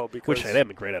as well. Because which they haven't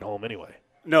been great at home anyway.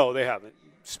 No, they haven't.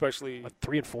 Especially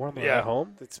 3-4 at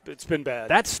home. It's been bad.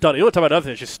 That's stunning. You want to talk about another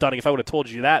thing that's just stunning? If I would have told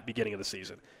you that beginning of the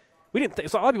season, we didn't.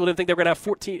 So a lot of people didn't think they were going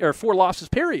to have 4 losses.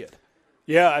 Period.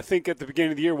 Yeah, I think at the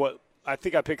beginning of the year, I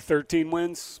think I picked 13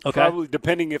 wins. Okay. Probably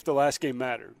depending if the last game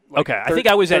mattered. Okay, I think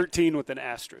I was 13 with an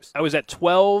asterisk. I was at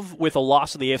 12 with a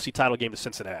loss in the AFC title game to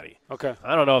Cincinnati. Okay.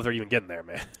 I don't know if they're even getting there,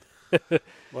 man.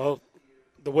 Well,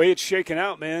 the way it's shaking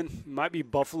out, man, might be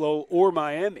Buffalo or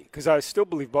Miami because I still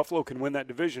believe Buffalo can win that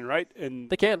division, right? And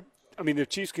they can. I mean, the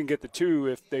Chiefs can get the 2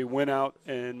 if they win out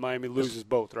and Miami loses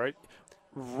both, right?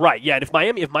 Right, yeah. And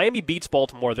if Miami beats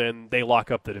Baltimore, then they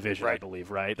lock up the division, right. I believe,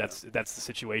 right? That's the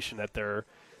situation that they're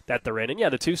in. And, yeah,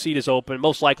 the 2 seed is open.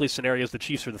 Most likely scenario is the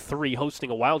Chiefs are the 3 hosting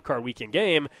a wild card weekend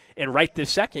game. And right this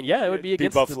second, it would be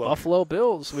against the Buffalo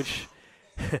Bills, which,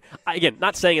 again,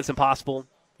 not saying it's impossible.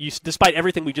 Despite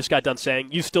everything we just got done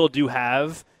saying, you still do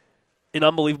have an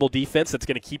unbelievable defense that's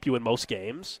going to keep you in most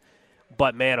games.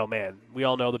 But, man, oh, man, we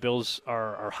all know the Bills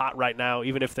are hot right now.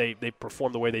 Even if they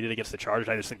perform the way they did against the Chargers,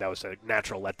 I just think that was a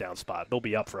natural letdown spot. They'll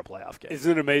be up for a playoff game.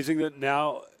 Isn't it amazing that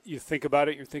now you think about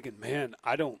it, you're thinking, man,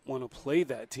 I don't want to play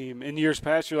that team. In years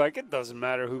past, you're like, it doesn't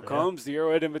matter who comes. The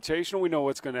Arrowhead Invitational, we know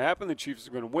what's going to happen. The Chiefs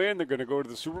are going to win. They're going to go to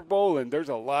the Super Bowl, and there's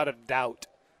a lot of doubt.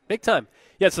 Big time.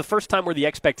 Yeah, it's the first time where the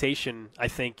expectation, I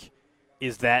think,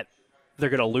 is that they're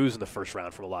going to lose in the first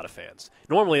round from a lot of fans.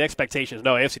 Normally, the expectation is,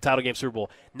 no, AFC title game, Super Bowl.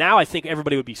 Now I think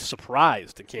everybody would be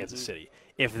surprised in Kansas City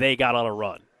if they got on a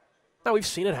run. Now, we've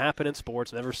seen it happen in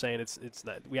sports. Never saying it's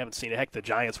not. We haven't seen it. Heck, the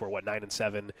Giants were,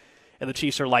 9-7, and the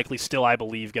Chiefs are likely still, I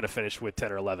believe, going to finish with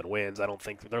 10 or 11 wins. I don't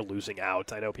think they're losing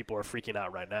out. I know people are freaking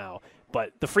out right now.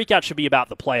 But the freak out should be about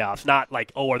the playoffs, not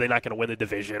like, are they not going to win the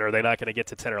division or are they not going to get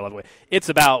to 10 or 11 wins. It's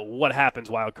about what happens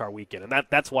wild card weekend, and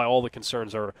that's why all the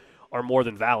concerns are more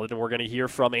than valid, and we're going to hear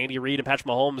from Andy Reid and Patrick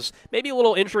Mahomes. Maybe a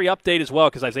little injury update as well,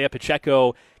 because Isaiah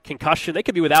Pacheco, concussion. They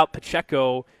could be without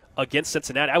Pacheco against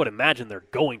Cincinnati. I would imagine they're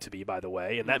going to be, by the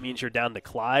way, and that means you're down to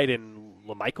Clyde and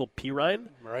LaMichael Pirine.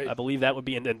 Right. I believe that would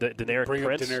be, and Deneric Bring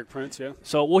Prince. Up Deneric Prince, yeah.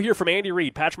 So we'll hear from Andy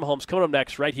Reid, Patrick Mahomes, coming up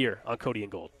next right here on Cody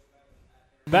and Gold.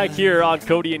 Back here on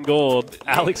Cody and Gold,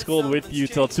 Alex Gold with you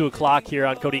till 2 o'clock here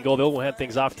on Cody and Gold. We'll hand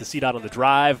things off to C-Dot on the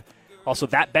Drive. Also,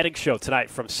 That Betting Show tonight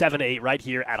from 7 to 8 right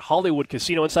here at Hollywood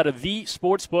Casino inside of the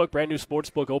Sportsbook. Brand new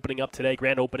Sportsbook opening up today,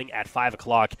 grand opening at 5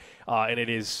 o'clock. And it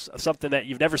is something that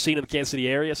you've never seen in the Kansas City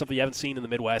area, something you haven't seen in the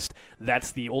Midwest.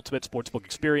 That's the ultimate Sportsbook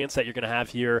experience that you're going to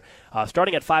have here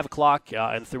starting at 5 o'clock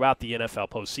and throughout the NFL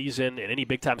postseason. And any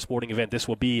big-time sporting event, this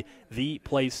will be the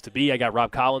place to be. I got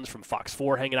Rob Collins from Fox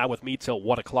 4 hanging out with me till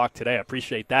 1 o'clock today. I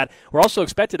appreciate that. We're also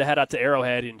expected to head out to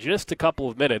Arrowhead in just a couple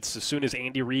of minutes as soon as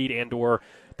Andy Reid and or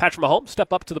Patrick Mahomes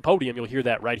step up to the podium. You'll hear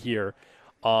that right here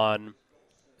on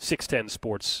 610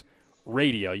 Sports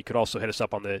Radio. You could also hit us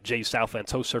up on the Jay Southland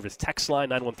Tow Service text line,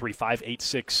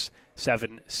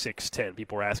 913-586-7610.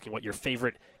 People are asking what your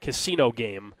favorite casino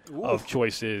game of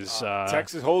choice is.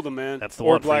 Texas Hold'em, man. That's the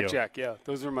or one Blackjack, yeah.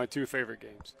 Those are my 2 favorite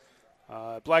games.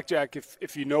 Blackjack,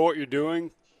 if you know what you're doing,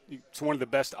 it's one of the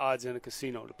best odds in a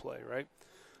casino to play, right?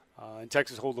 And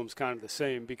Texas Hold'em's kind of the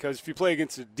same because if you play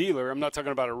against a dealer, I'm not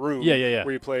talking about a room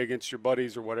where you play against your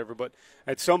buddies or whatever, but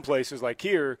at some places like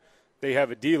here, they have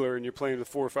a dealer and you're playing with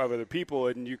 4 or 5 other people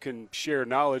and you can share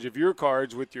knowledge of your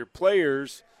cards with your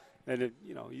players and,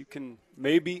 you can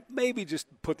maybe just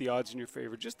put the odds in your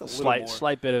favor just a little more.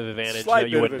 Slight bit of advantage that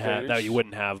you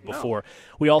wouldn't have before. No.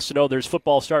 We also know there's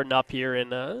football starting up here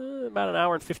in about an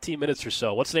hour and 15 minutes or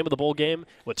so. What's the name of the bowl game?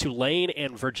 Tulane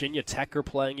and Virginia Tech are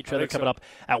playing each other coming up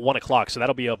at 1 o'clock. So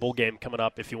that'll be a bowl game coming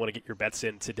up if you want to get your bets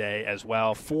in today as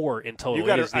well. 4 in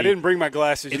total. I didn't bring my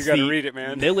glasses. You got to read it,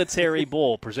 man. Military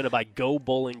Bowl presented by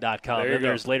GoBowling.com.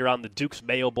 There's later on the Duke's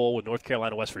Mayo Bowl with North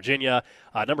Carolina, West Virginia.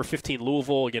 Number 15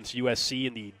 Louisville against USC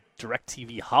in the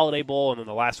DirecTV Holiday Bowl, and then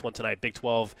the last one tonight, Big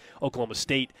 12, Oklahoma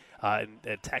State, and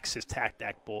Texas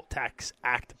Tax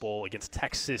Act Bowl against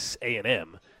Texas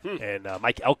A&M. And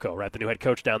Mike Elko, right, the new head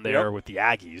coach down there with the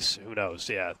Aggies. Who knows?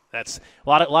 Yeah, that's a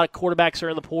lot of quarterbacks are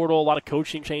in the portal, a lot of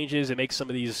coaching changes. It makes some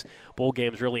of these bowl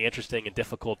games really interesting and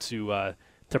difficult to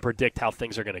predict how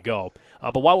things are going to go.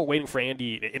 But while we're waiting for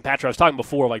Andy and Patrick, I was talking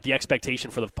before, like the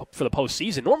expectation for the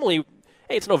postseason. Normally,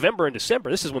 hey, it's November and December.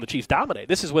 This is when the Chiefs dominate.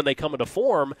 This is when they come into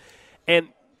form. And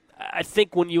I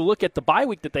think when you look at the bye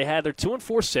week that they had, they're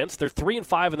 2-4 since. They're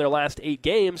 3-5 in their last 8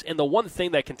 games, and the one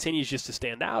thing that continues just to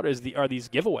stand out are these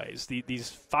giveaways. These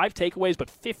 5 takeaways, but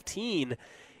 15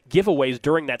 giveaways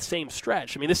during that same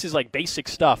stretch. I mean, this is like basic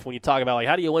stuff when you talk about like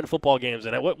how do you win football games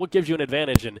and what gives you an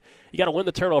advantage, and you got to win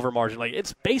the turnover margin. Like,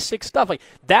 it's basic stuff. Like,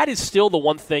 that is still the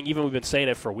one thing, even we've been saying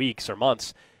it for weeks or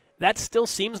months, that still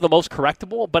seems the most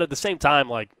correctable, but at the same time,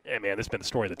 like, hey, man, this has been the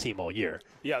story of the team all year.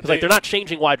 Yeah, they're not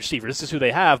changing wide receivers. This is who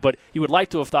they have, but you would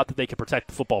like to have thought that they could protect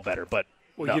the football better. But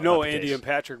well, no, Andy and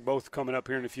Patrick both coming up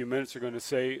here in a few minutes are going to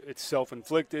say it's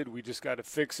self-inflicted. We just got to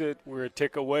fix it. We're a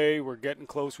tick away. We're getting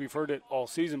close. We've heard it all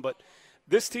season. But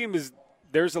this team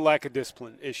there's a lack of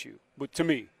discipline issue, to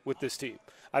me, with this team.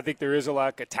 I think there is a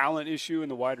lack of talent issue in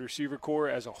the wide receiver core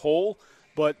as a whole,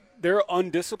 but they're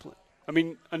undisciplined. I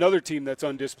mean, another team that's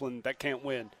undisciplined that can't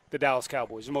win, the Dallas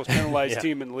Cowboys, the most penalized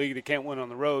team in the league that can't win on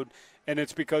the road, and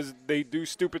it's because they do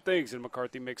stupid things, and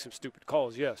McCarthy makes some stupid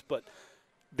calls, yes, but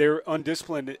they're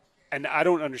undisciplined, and I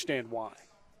don't understand why.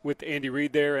 With Andy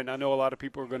Reid there, and I know a lot of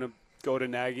people are going to go to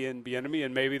Nagy and Bieniemy,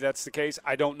 and maybe that's the case.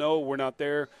 I don't know. We're not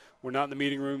there. We're not in the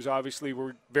meeting rooms, obviously.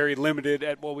 We're very limited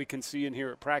at what we can see and hear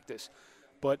at practice.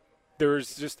 But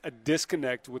there's just a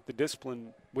disconnect with the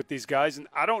discipline with these guys, and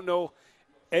I don't know –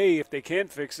 A, if they can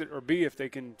fix it, or B, if they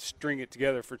can string it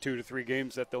together for 2 to 3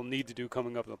 games that they'll need to do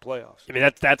coming up in the playoffs. I mean,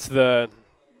 that's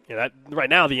right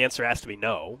now the answer has to be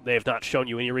no. They have not shown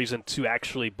you any reason to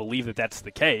actually believe that that's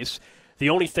the case. The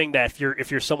only thing that if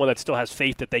you're someone that still has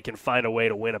faith that they can find a way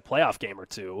to win a playoff game or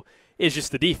two is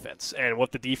just the defense and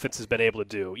what the defense has been able to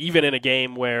do. Even in a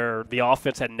game where the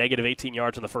offense had negative 18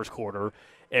 yards in the first quarter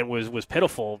and was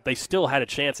pitiful, they still had a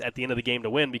chance at the end of the game to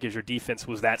win because your defense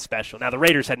was that special. Now, the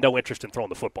Raiders had no interest in throwing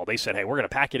the football. They said, hey, we're going to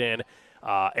pack it in,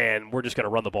 and we're just going to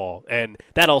run the ball. And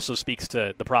that also speaks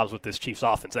to the problems with this Chiefs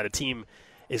offense, that a team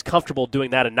is comfortable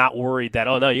doing that and not worried that,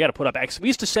 oh, no, you got to put up X. We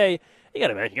used to say, you got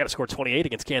to score 28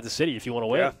 against Kansas City if you want to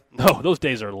win. Yeah. No, those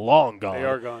days are long gone. They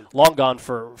are gone. Long gone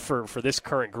for this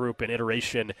current group and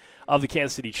iteration of the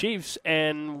Kansas City Chiefs.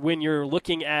 And when you're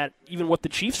looking at even what the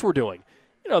Chiefs were doing,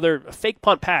 they're a fake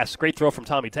punt pass, great throw from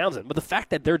Tommy Townsend. But the fact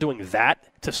that they're doing that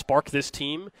to spark this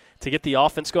team, to get the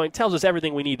offense going, tells us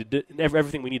everything we need to do,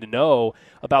 everything we need to know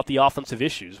about the offensive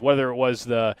issues. Whether it was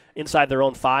the inside their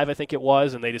own 5, I think it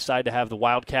was, and they decided to have the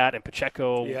Wildcat and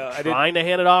Pacheco trying to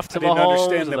hand it off to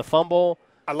Mahomes and the fumble.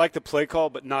 I like the play call,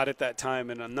 but not at that time,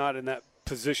 and I'm not in that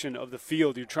position of the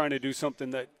field. You're trying to do something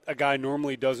that a guy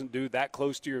normally doesn't do that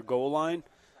close to your goal line.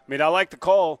 I mean, I like the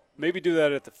call. Maybe do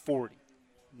that at the 40.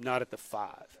 Not at the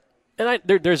 5. And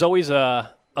there's always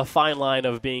a fine line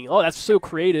of being, oh, that's so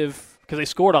creative because they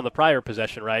scored on the prior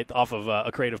possession, right, off of a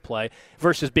creative play,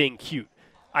 versus being cute.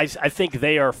 I think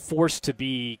they are forced to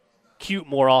be cute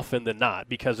more often than not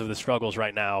because of the struggles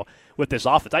right now with this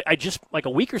offense. I just, like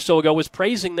a week or so ago, was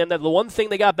praising them that the one thing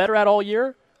they got better at all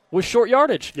year was short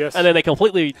yardage. Yes. And then they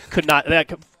completely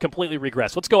completely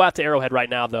regressed. Let's go out to Arrowhead right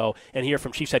now, though, and hear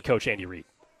from Chiefs head coach Andy Reid.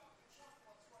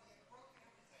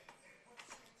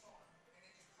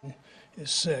 Is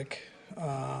sick.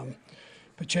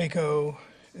 Pacheco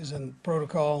is in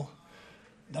protocol.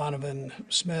 Donovan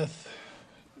Smith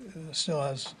still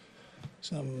has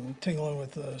some tingling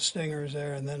with the stingers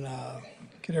there, and then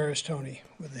Kadarius Toney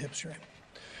with the hip strain.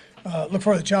 Look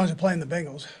forward to the challenge of playing the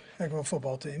Bengals. Heck of a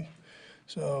football team.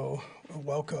 So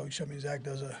well coached. I mean, Zach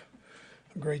does a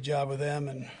great job with them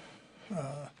and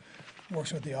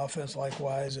works with the offense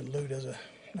likewise, and Lou does a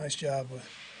nice job with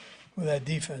that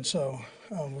defense. So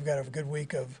we've got a good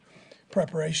week of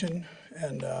preparation,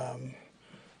 and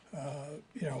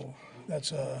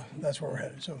that's where we're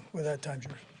headed. So with that, time's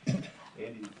yours.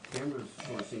 Andy, cameras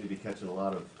sort of seem to be catching a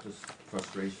lot of just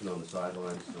frustration on the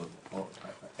sidelines. So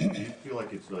do you feel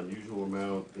like it's an unusual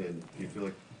amount, and do you feel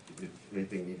like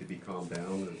anything need to be calmed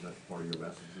down? Is that part of your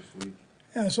message this week?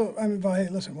 Yeah. So I mean,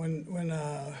 listen,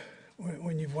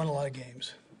 when you've won a lot of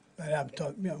games, that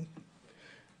happens.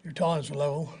 Your tolerance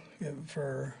level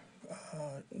for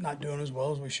not doing as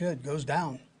well as we should goes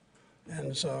down,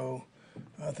 and so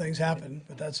things happen.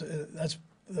 But that's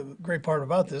the great part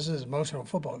about this is emotional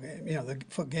football game.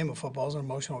 The game of football is an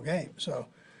emotional game, so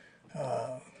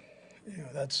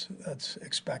that's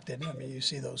expected. I mean, you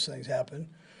see those things happen.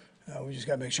 We just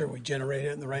got to make sure we generate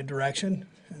it in the right direction,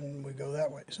 and we go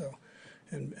that way. So,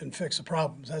 and fix the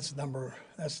problems. That's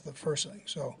the first thing.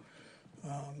 So,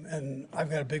 and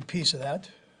I've got a big piece of that.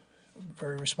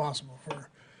 Very responsible for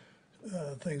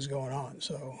things going on.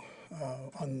 So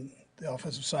on the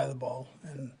offensive side of the ball,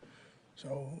 and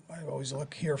so I always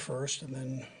look here first, and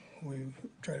then we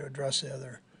try to address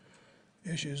the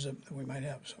issues that we might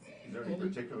have. So. Is there any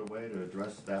particular way to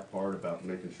address that part about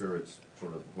making sure it's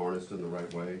sort of harnessed in the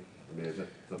right way? I mean, is that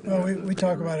something? Well, we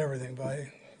talk about everything,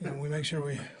 buddy. We make sure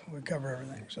we cover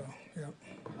everything. So, yeah.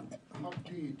 How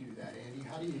do you do that, Andy?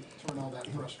 How do you turn all that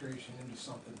frustration into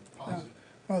something positive?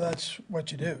 Well, that's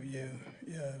what you do. You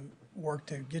work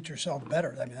to get yourself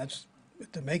better. I mean, that's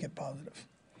to make it positive.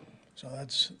 So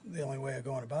that's the only way of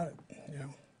going about it.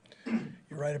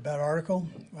 You write a bad article.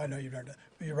 I know you've done that.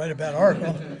 But you write a bad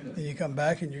article, then you come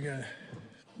back and you're going to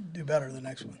do better the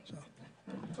next one. So.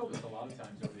 You've told us a lot of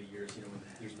times over the years, when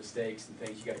there's mistakes and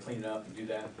things, you got to clean it up and do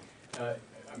that.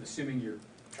 I'm assuming you're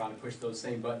trying to push those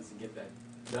same buttons and get that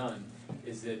done.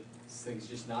 Is it things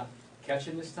just not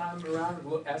catching this time around?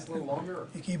 Ask a little longer?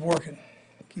 You keep working.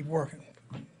 Keep working.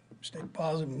 Stay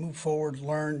positive, move forward,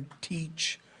 learn,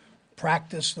 teach,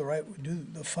 practice do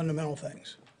the fundamental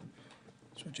things.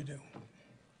 That's what you do.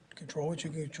 Control what you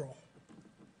can control.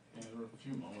 Yeah, there were a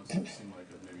few moments that seemed like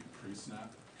a maybe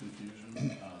pre-snap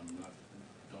confusion.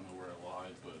 Don't know where it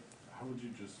lied, but how would you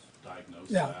just diagnose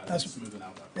that and smoothing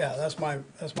out that process?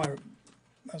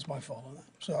 That's my fault on that.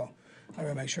 So I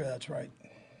gotta make sure that's right.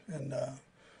 And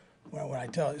when I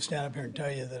stand up here and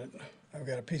tell you that I've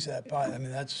got a piece of that pie, I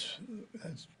mean that's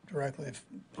directly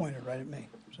pointed right at me.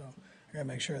 So I gotta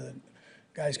make sure that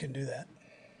guys can do that.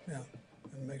 Yeah,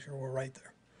 and make sure we're right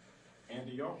there.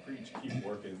 Andy, y'all preach keep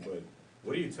working, but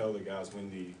what do you tell the guys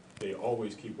when they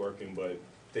always keep working, but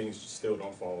things still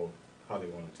don't fall how they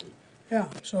want it to? Yeah,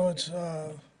 so it's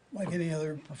like any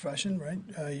other profession, right?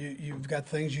 You've got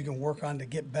things you can work on to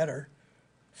get better.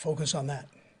 Focus on that,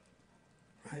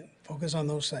 right? Focus on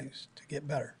those things to get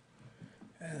better,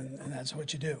 and that's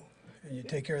what you do. And you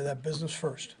take care of that business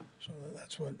first. So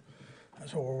that's what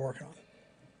we're working on.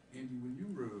 Andy, when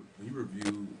you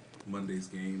review Monday's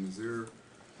game, is there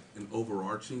an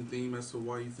overarching theme as to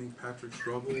why you think Patrick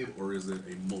struggled, or is it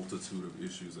a multitude of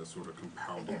issues that sort of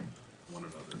compounded one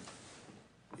another?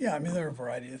 Yeah, I mean, there are a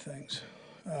variety of things.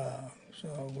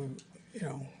 So we,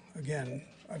 again,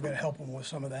 I've got to help him with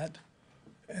some of that,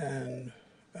 and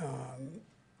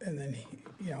then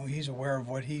he's aware of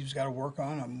what he's got to work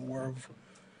on. I'm aware of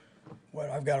what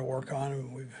I've got to work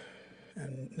on,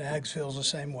 and Nags feels the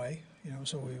same way.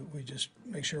 So we just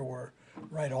make sure we're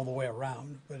right all the way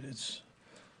around. But it's,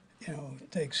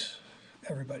 it takes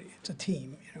everybody. It's a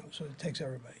team, so it takes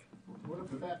everybody. What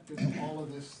effect is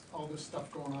all this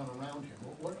stuff going on around him?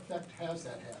 What effect has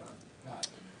that had on Pat?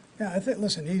 Yeah,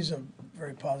 listen, he's a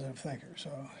very positive thinker, so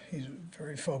he's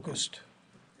very focused.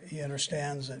 He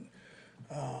understands that,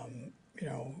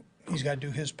 he's got to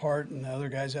do his part, and the other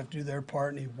guys have to do their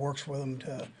part, and he works with them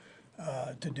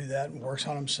to do that, and works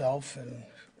on himself, and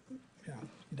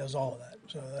he does all of that.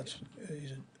 So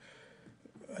he's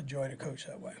a joy to coach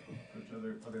that way.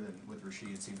 Coach, other than with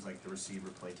Rasheed, it seems like the receiver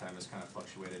play time has kind of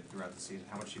fluctuated throughout the season.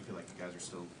 How much do you feel like you guys are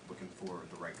still looking for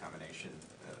the right combination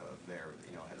there,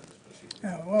 ahead of this season?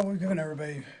 Yeah, well, we've given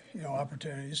everybody,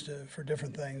 opportunities for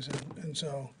different things, and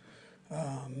so,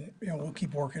 we'll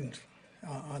keep working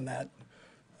on that.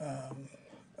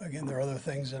 Again, there are other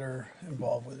things that are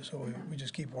involved with it, so we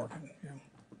just keep working.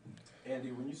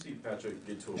 Andy, when you see Patrick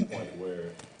get to a point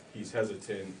where he's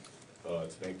hesitant to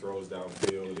make throws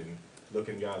downfield and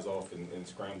looking guys off and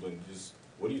scrambling, just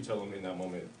what do you tell him in that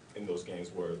moment in those games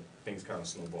where things kind of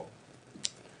snowball?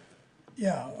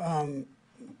 Yeah,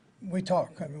 we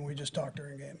talk. I mean, we just talk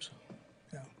during games.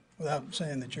 Yeah, without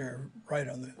saying that you're right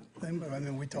on the thing, but I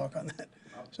mean, we talk on that.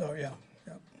 So yeah.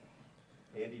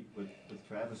 Andy, with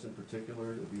Travis in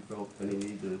particular, have you felt any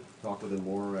need to talk with him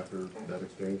more after that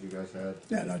exchange you guys had?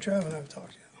 Yeah, no, Travis and I have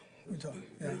talked. Yeah, we talked.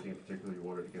 Yeah. Anything in particular you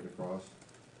wanted to get across?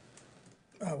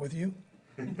 With you?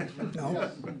 No.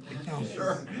 Yes. No.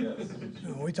 Sure. Yes.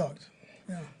 No, we talked.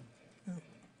 Yeah.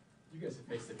 You guys have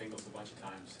faced the Bengals a bunch of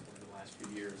times over the last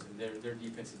few years, and their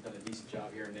defense has done a decent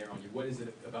job here and there on you. What is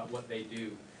it about what they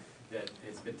do that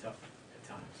has been tough at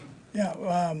times?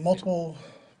 Yeah, multiple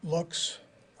looks.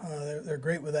 They're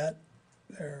great with that.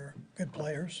 They're good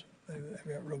players. They've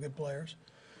got real good players,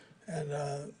 and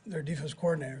their defense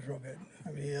coordinator is real good.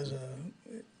 I mean,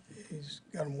 he's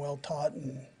got them well taught,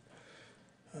 and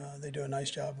they do a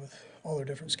nice job with all their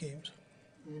different schemes.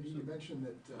 Andy, you mentioned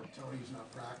that Tony's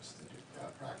not practicing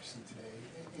today.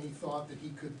 Any thought that he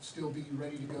could still be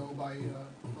ready to go by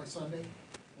Sunday,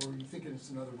 or are you thinking it's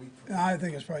another week? I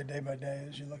think it's probably day by day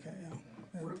as you look at it.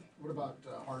 Yeah. What about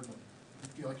Hardman? Do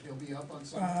you feel like he'll be up on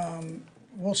Sunday?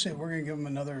 We'll see. We're going to give him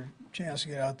another chance to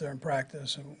get out there and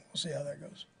practice, and we'll see how that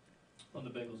goes. On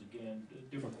the Bengals again,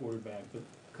 different quarterback, but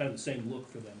kind of the same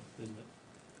look for them, isn't it,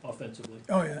 offensively?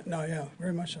 Oh yeah, no, yeah,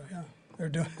 very much so. Yeah,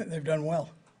 they've done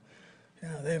well.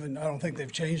 Yeah, they haven't. I don't think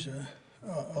they've changed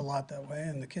a lot that way,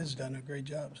 and the kid's done a great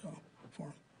job for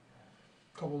him.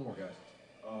 Couple more guys.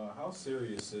 How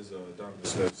serious is Donovan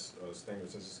Smith's stinger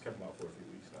since it's kept him out for a few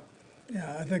weeks now?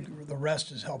 Yeah, I think the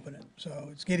rest is helping it. So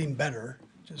it's getting better.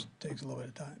 It just takes a little bit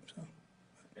of time. So.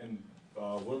 And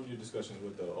what were your discussions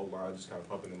with the O-line, just kind of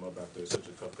pumping them up after such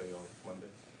a tough day on Monday?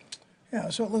 Yeah,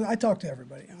 so look, I talk to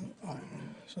everybody on it.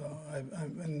 So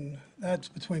and that's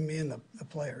between me and the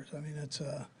players. I mean, that's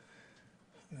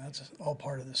all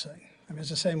part of this thing. I mean, it's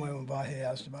the same way when Vahe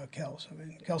asked about Kels. I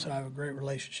mean, Kels and I have a great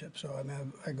relationship. So I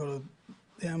mean, I go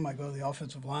to him, I go to the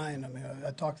offensive line. I mean,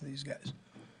 I talk to these guys,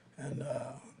 and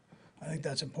I think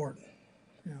that's important,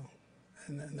 you know.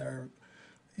 And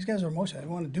these guys are emotional. They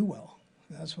want to do well.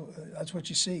 That's what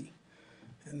you see,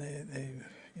 and they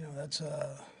you know, that's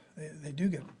they do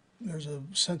get. There's a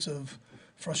sense of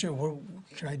frustration. What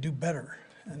can I do better?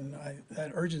 And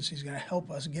that urgency is going to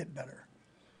help us get better.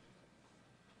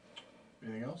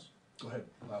 Anything else? Go ahead.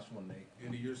 Last one, Nate.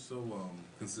 Andy, you're so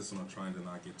consistent on trying to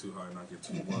not get too high, not get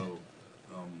too low.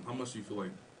 How much do you feel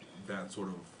like that sort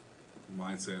of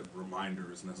mindset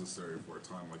reminder is necessary for a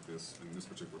time like this in this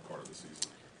particular part of the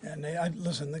season? And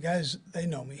listen, the guys, they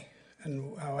know me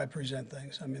and how I present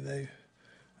things. I mean,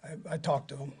 I talk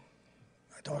to them.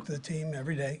 I talk to the team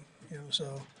every day, you know,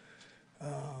 so, you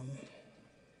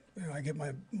know, I get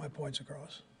my points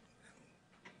across.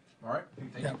 All right.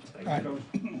 Thank you. Thank you,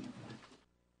 Coach.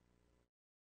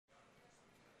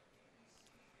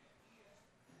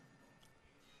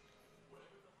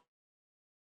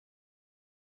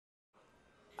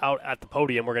 Out at the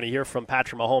podium, we're going to hear from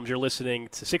Patrick Mahomes. You're listening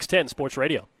to 610 Sports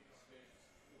Radio.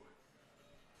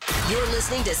 You're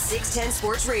listening to 610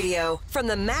 Sports Radio from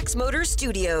the Max Motors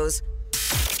Studios.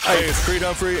 Hey, it's Creed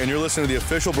Humphrey, and you're listening to the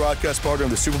official broadcast partner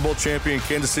of the Super Bowl champion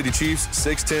Kansas City Chiefs,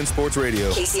 610 Sports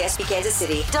Radio. KCSB Kansas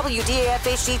City, WDAF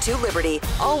HD2 Liberty,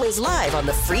 always live on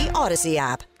the free Odyssey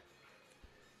app.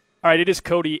 All right, it is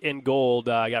Cody in gold.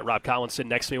 I got Rob Collins sitting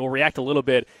next to me. We'll react a little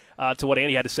bit to what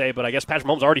Andy had to say, but I guess Patrick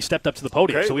Mahomes already stepped up to the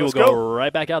podium, okay, so we will go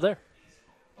right back out there.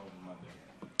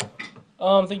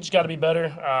 I think just got to be better.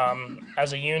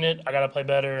 As a unit, I got to play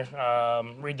better,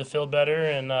 read the field better,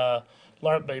 and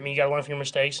learn. But I mean, you got to learn from your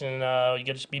mistakes, and you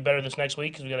got to be better this next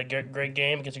week because we got a great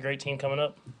game against a great team coming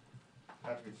up.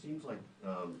 Patrick, it seems like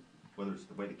whether it's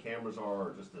the way the cameras are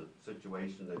or just the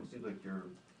situation, it seems like you're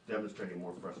demonstrating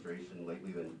more frustration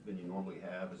lately than you normally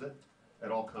have. Is it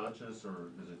at all conscious, or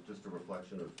is it just a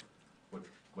reflection of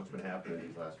what's been happening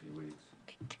these last few weeks?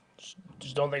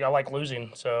 Just don't think I like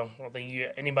losing, so I don't think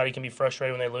anybody can be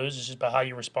frustrated when they lose. It's just about how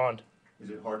you respond.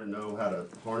 Is it hard to know how to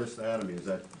harness that? I mean, is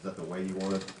that the way you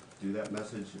want to do that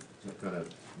message, to kind of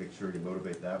make sure you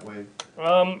motivate that way?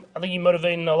 I think you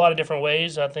motivate in a lot of different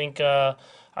ways. I think I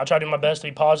try to do my best to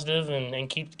be positive and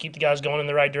keep the guys going in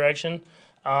the right direction.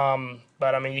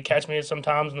 But I mean, you catch me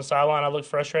sometimes on the sideline, I look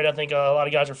frustrated. I think a lot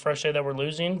of guys are frustrated that we're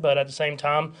losing, but at the same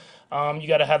time, you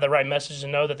got to have the right message to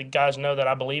know that the guys know that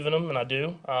I believe in them, and I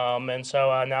do. And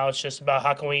so now it's just about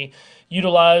how can we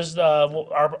utilize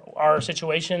our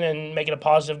situation and make it a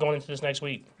positive going into this next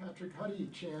week. Patrick, how do you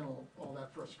channel all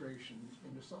that frustration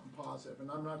into something positive? And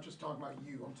I'm not just talking about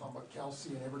you, I'm talking about Kelsey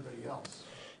and everybody else.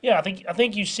 Yeah, I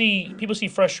think people see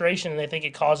frustration and they think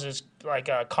it causes like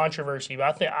controversy.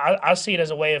 But I see it as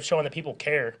a way of showing that people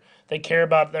care. They care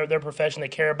about their profession. They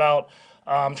care about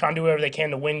trying to do whatever they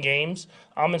can to win games.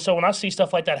 And so when I see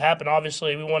stuff like that happen,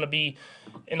 obviously we want to be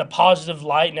in a positive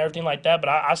light and everything like that. But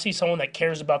I see someone that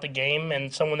cares about the game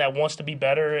and someone that wants to be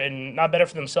better, and not better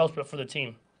for themselves but for the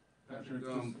team.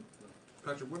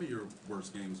 Patrick, one of your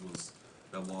worst games was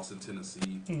that loss in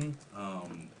Tennessee.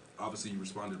 Mm-hmm. Obviously, you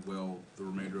responded well the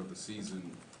remainder of the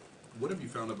season. What have you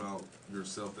found about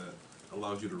yourself that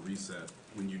allows you to reset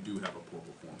when you do have a poor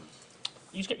performance?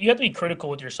 You have to be critical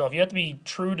with yourself. You have to be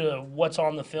true to what's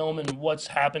on the film and what's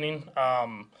happening.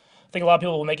 I think a lot of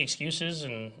people will make excuses,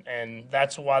 and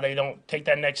that's why they don't take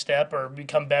that next step or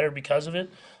become better because of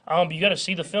it. But you got to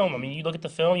see the film. I mean, you look at the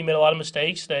film, you made a lot of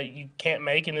mistakes that you can't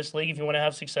make in this league if you want to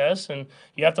have success, and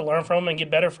you have to learn from them and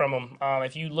get better from them.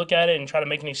 If you look at it and try to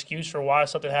make an excuse for why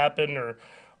something happened or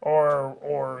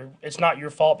it's not your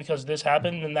fault because this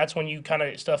happened, then that's when you kind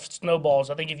of stuff snowballs.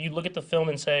 I think if you look at the film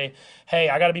and say, hey,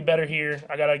 I got to be better here,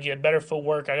 I got to get better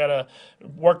footwork, I got to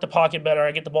work the pocket better,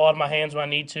 I get the ball out of my hands when I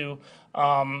need to,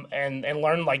 and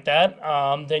learn like that,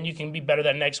 then you can be better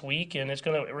that next week, and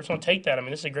we're gonna take that. I mean,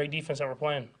 this is a great defense that we're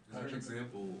playing. Is there an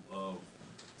example of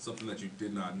something that you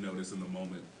did not notice in the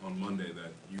moment on Monday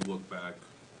that you look back,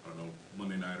 I don't know,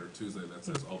 Monday night or Tuesday that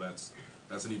says, oh, that's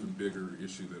an even bigger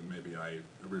issue than maybe I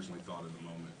originally thought in the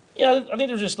moment? Yeah, I think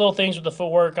there's just little things with the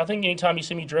footwork. I think anytime you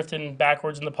see me drifting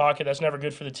backwards in the pocket, that's never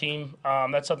good for the team.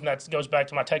 That's something that goes back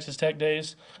to my Texas Tech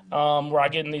days, where I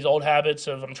get in these old habits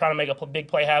of I'm trying to make a big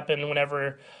play happen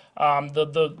whenever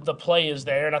the play is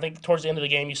there. And I think towards the end of the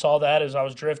game, you saw that as I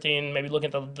was drifting, maybe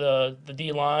looking at the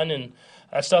D line, and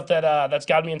that's stuff that's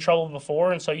got me in trouble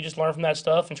before. And so you just learn from that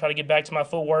stuff and try to get back to my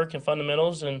footwork and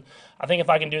fundamentals. And I think if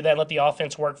I can do that and let the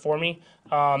offense work for me,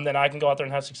 then I can go out there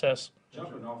and have success.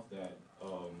 Jumping off that,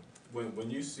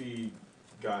 when you see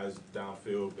guys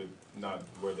downfield but not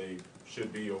where they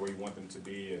should be or where you want them to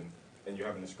be, and you're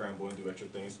having to scramble and do extra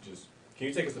things, just can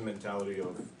you take us the mentality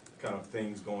of kind of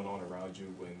things going on around you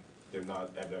when they're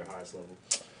not at their highest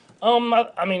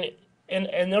level? I mean,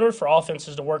 in order for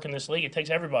offenses to work in this league, it takes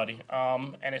everybody,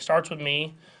 and it starts with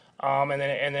me. And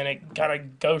then it kind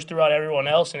of goes throughout everyone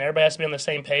else, and everybody has to be on the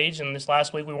same page. And this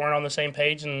last week we weren't on the same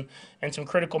page in some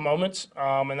critical moments,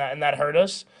 and that hurt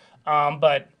us.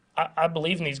 But I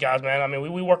believe in these guys, man. I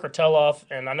mean, we work our tail off,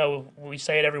 and I know we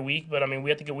say it every week, but I mean,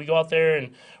 we go out there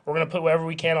and we're going to put whatever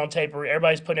we can on tape.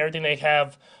 Everybody's putting everything they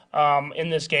have in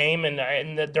this game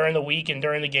and during the week and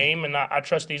during the game, and I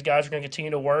trust these guys are going to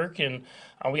continue to work. And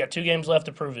we got 2 games left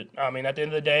to prove it. I mean, at the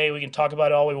end of the day, we can talk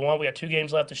about it all we want. We got 2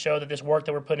 games left to show that this work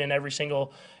that we're putting in every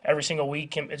single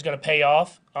week is going to pay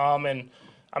off. And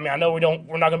I mean, I know we're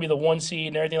not going to be the 1 seed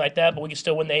and everything like that, but we can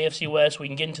still win the AFC West. We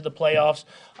can get into the playoffs,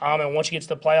 and once you get to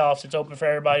the playoffs, it's open for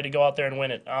everybody to go out there and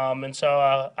win it. And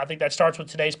so I think that starts with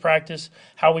today's practice,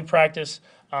 how we practice.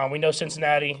 We know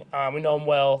Cincinnati. We know them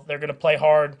well. They're going to play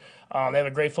hard. They have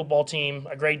a great football team,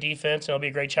 a great defense, and it'll be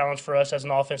a great challenge for us as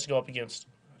an offense to go up against.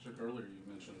 Patrick, earlier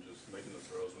you mentioned just making the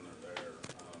throws when they're there.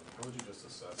 How would you just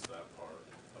assess that part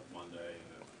of Monday,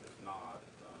 and if not,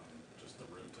 just the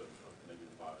root of maybe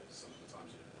why some of the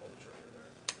times you didn't pull the trigger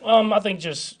there? I think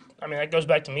that goes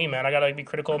back to me, man. I got to be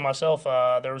critical of myself.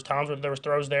 There was times where there was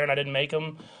throws there and I didn't make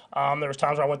them. There was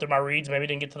times where I went through my reads, maybe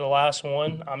didn't get to the last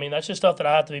one. I mean, that's just stuff that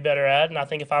I have to be better at, and I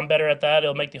think if I'm better at that,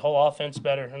 it'll make the whole offense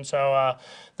better. And so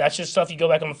that's just stuff you go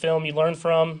back on the film, you learn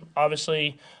from.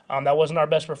 Obviously, that wasn't our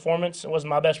best performance. It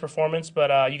wasn't my best performance,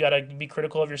 but you got to be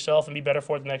critical of yourself and be better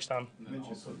for it the next time. And then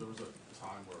also, there was a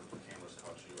time where the cameras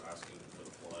caught you asking for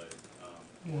the play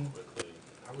more quickly.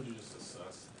 How would you just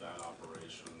assess that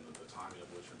operation, the timing of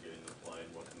which you're getting the play,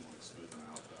 and what can smoothen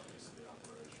out that piece of the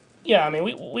operation? Yeah, I mean,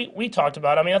 we talked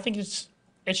about it. I mean, I think it's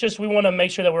just we want to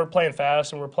make sure that we're playing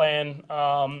fast and we're playing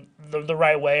the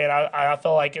right way. And I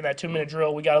felt like in that 2-minute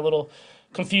drill, we got a little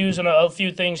confused on a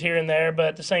few things here and there. But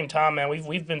at the same time, man,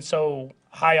 we've been so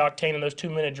high octane in those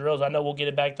 2-minute drills. I know we'll get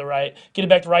it back right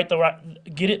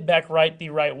the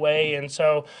right way. And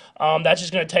so that's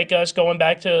just going to take us going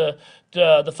back to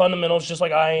the fundamentals, just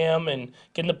like I am, and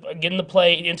getting the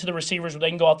play into the receivers where they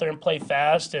can go out there and play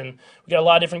fast. And we got a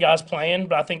lot of different guys playing,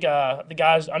 but I think the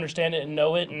guys understand it and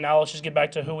know it. And now let's just get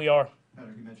back to who we are.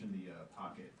 Patrick, you mentioned the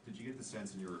pocket. Did you get the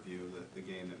sense in your review that the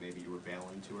game that maybe you were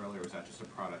bailing too early, or was that just a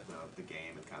product of the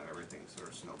game and kind of everything sort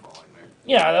of snowballing there?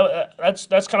 Yeah, that's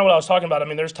kind of what I was talking about. I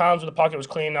mean, there's times where the pocket was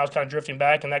clean and I was kind of drifting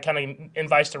back, and that kind of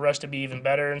invites the rush to be even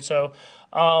better. And so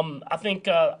I think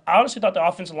I honestly thought the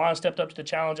offensive line stepped up to the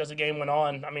challenge as the game went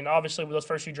on. I mean, obviously with those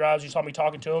first few drives, you saw me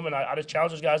talking to them, and I just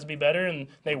challenged those guys to be better, and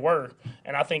they were.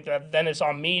 And I think that then it's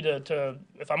on me to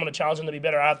if I'm going to challenge them to be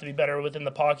better, I have to be better within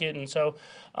the pocket. And so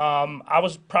I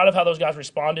was proud of how those guys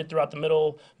responded throughout the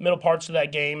middle parts of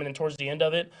that game and then towards the end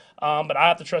of it. But I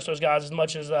have to trust those guys as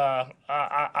much as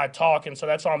I talk, and so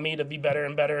that's on me to be better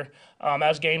and better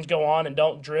as games go on, and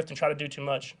don't drift and try to do too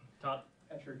much. Todd?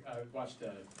 Patrick, I watched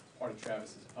part of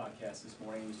Travis's podcast this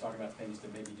morning. He was talking about things to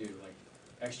maybe do, like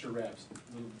extra reps,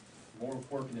 a little more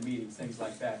work in the meetings, things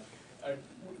like that.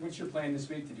 What's your plan this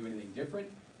week to do anything different?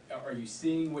 Are you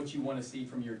seeing what you want to see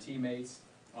from your teammates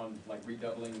on like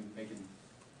redoubling and making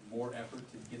more effort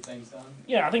to get things done?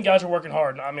 Yeah, I think guys are working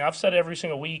hard. I mean, I've said it every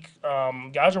single week.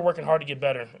 Guys are working hard to get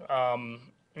better.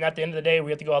 And at the end of the day,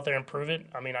 we have to go out there and prove it.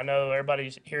 I mean, I know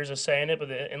everybody hears us saying it, but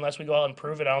unless we go out and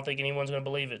prove it, I don't think anyone's going to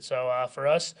believe it. So for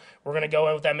us, we're going to go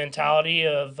in with that mentality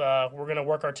of we're going to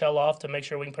work our tail off to make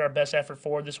sure we can put our best effort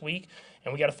forward this week.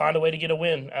 And we got to find a way to get a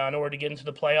win in order to get into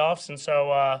the playoffs. And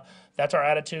so that's our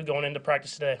attitude going into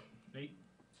practice today.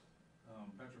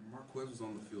 Patrick, Marquez was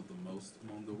on the field the most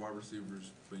among the wide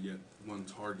receivers, but yet 1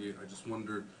 target. I just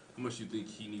wonder how much you think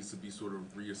he needs to be sort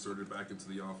of reasserted back into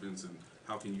the offense, and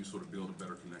how can you sort of build a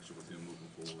better connection with him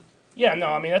moving forward? Yeah, no,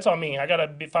 I mean, that's on me. I got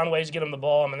to find ways to get him the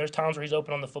ball. I mean, there's times where he's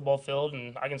open on the football field,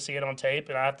 and I can see it on tape,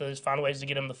 and I have to just find ways to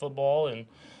get him the football. And,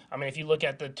 I mean, if you look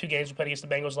at the 2 games we played against the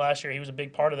Bengals last year, he was a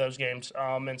big part of those games.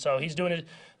 And so he's doing it.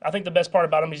 I think the best part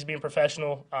about him is he's being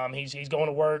professional. He's going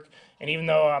to work, and even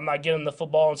though I'm not getting the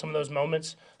football in some of those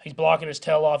moments, he's blocking his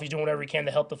tail off. He's doing whatever he can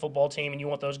to help the football team, and you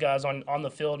want those guys on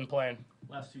the field and playing.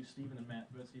 Last two, Steven and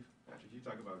Matt. Go ahead, Steve. Patrick, you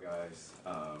talk about guys,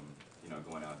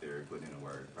 going out there, putting in the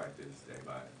work, practice day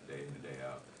by day in and day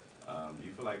out. Do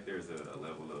you feel like there's a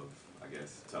level of, I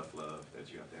guess, tough love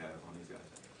that you have to have on these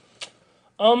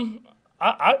guys?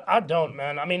 I don't,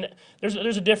 man. I mean, there's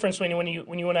a difference when you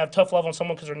want to have tough love on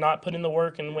someone because they're not putting in the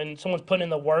work, and when someone's putting in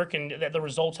the work and the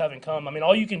results haven't come. I mean,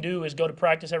 all you can do is go to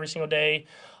practice every single day,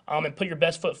 and put your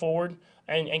best foot forward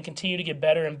and continue to get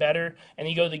better and better. And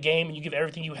you go to the game and you give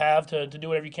everything you have to do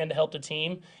whatever you can to help the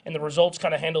team, and the results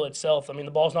kind of handle itself. I mean,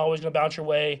 the ball's not always going to bounce your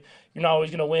way. You're not always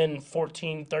going to win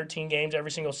 14, 13 games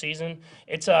every single season.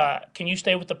 It's can you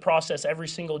stay with the process every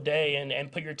single day and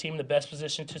put your team in the best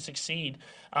position to succeed?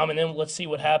 And then let's see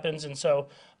what happens. And so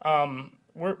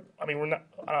we're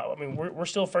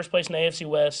still first place in the AFC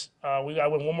West. We got to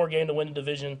win one more game to win the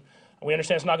division. We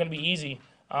understand it's not going to be easy,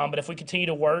 but if we continue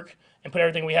to work and put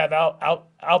everything we have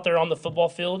out there on the football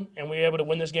field, and we're able to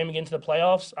win this game and get into the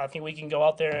playoffs, I think we can go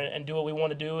out there and do what we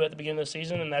want to do at the beginning of the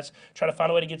season, and that's try to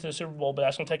find a way to get to the Super Bowl. But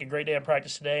that's going to take a great day of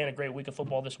practice today and a great week of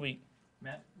football this week.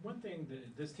 Matt, one thing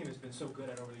that this team has been so good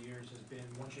at over the years has been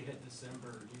once you hit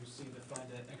December, you seem to find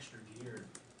that extra gear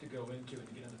to go into and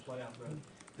to get in the playoff mode.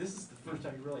 This is the first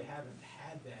time you really haven't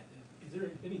had that. Is there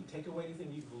any takeaway,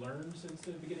 anything you've learned since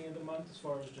the beginning of the month as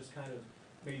far as just kind of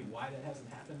maybe why that hasn't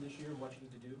happened this year and what you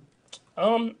need to do?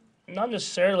 Not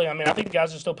necessarily. I mean, I think the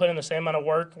guys are still putting in the same amount of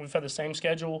work. We've had the same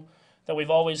schedule that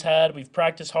we've always had. We've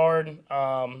practiced hard.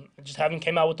 Just haven't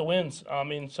came out with the wins. I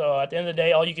mean, so at the end of the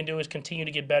day, all you can do is continue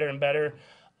to get better and better.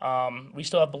 We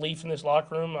still have belief in this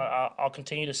locker room. I'll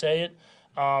continue to say it.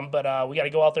 But we got to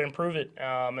go out there and prove it.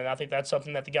 And I think that's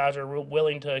something that the guys are real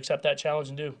willing to accept that challenge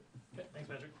and do. Okay, thanks,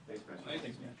 Patrick. Thanks, Patrick.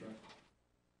 Thanks, Matt.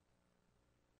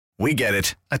 We get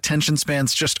it. Attention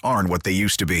spans just aren't what they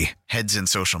used to be. Heads in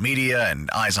social media and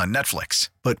eyes on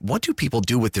Netflix. But what do people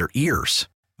do with their ears?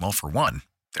 Well, for one,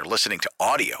 they're listening to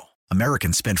audio.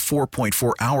 Americans spend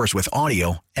 4.4 hours with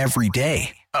audio every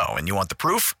day. Oh, and you want the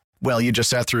proof? Well, you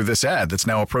just sat through this ad that's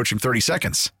now approaching 30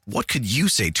 seconds. What could you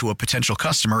say to a potential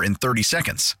customer in 30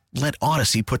 seconds? Let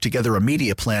Odyssey put together a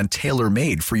media plan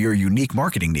tailor-made for your unique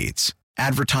marketing needs.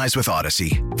 Advertise with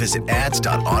Odyssey. Visit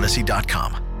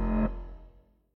ads.odyssey.com.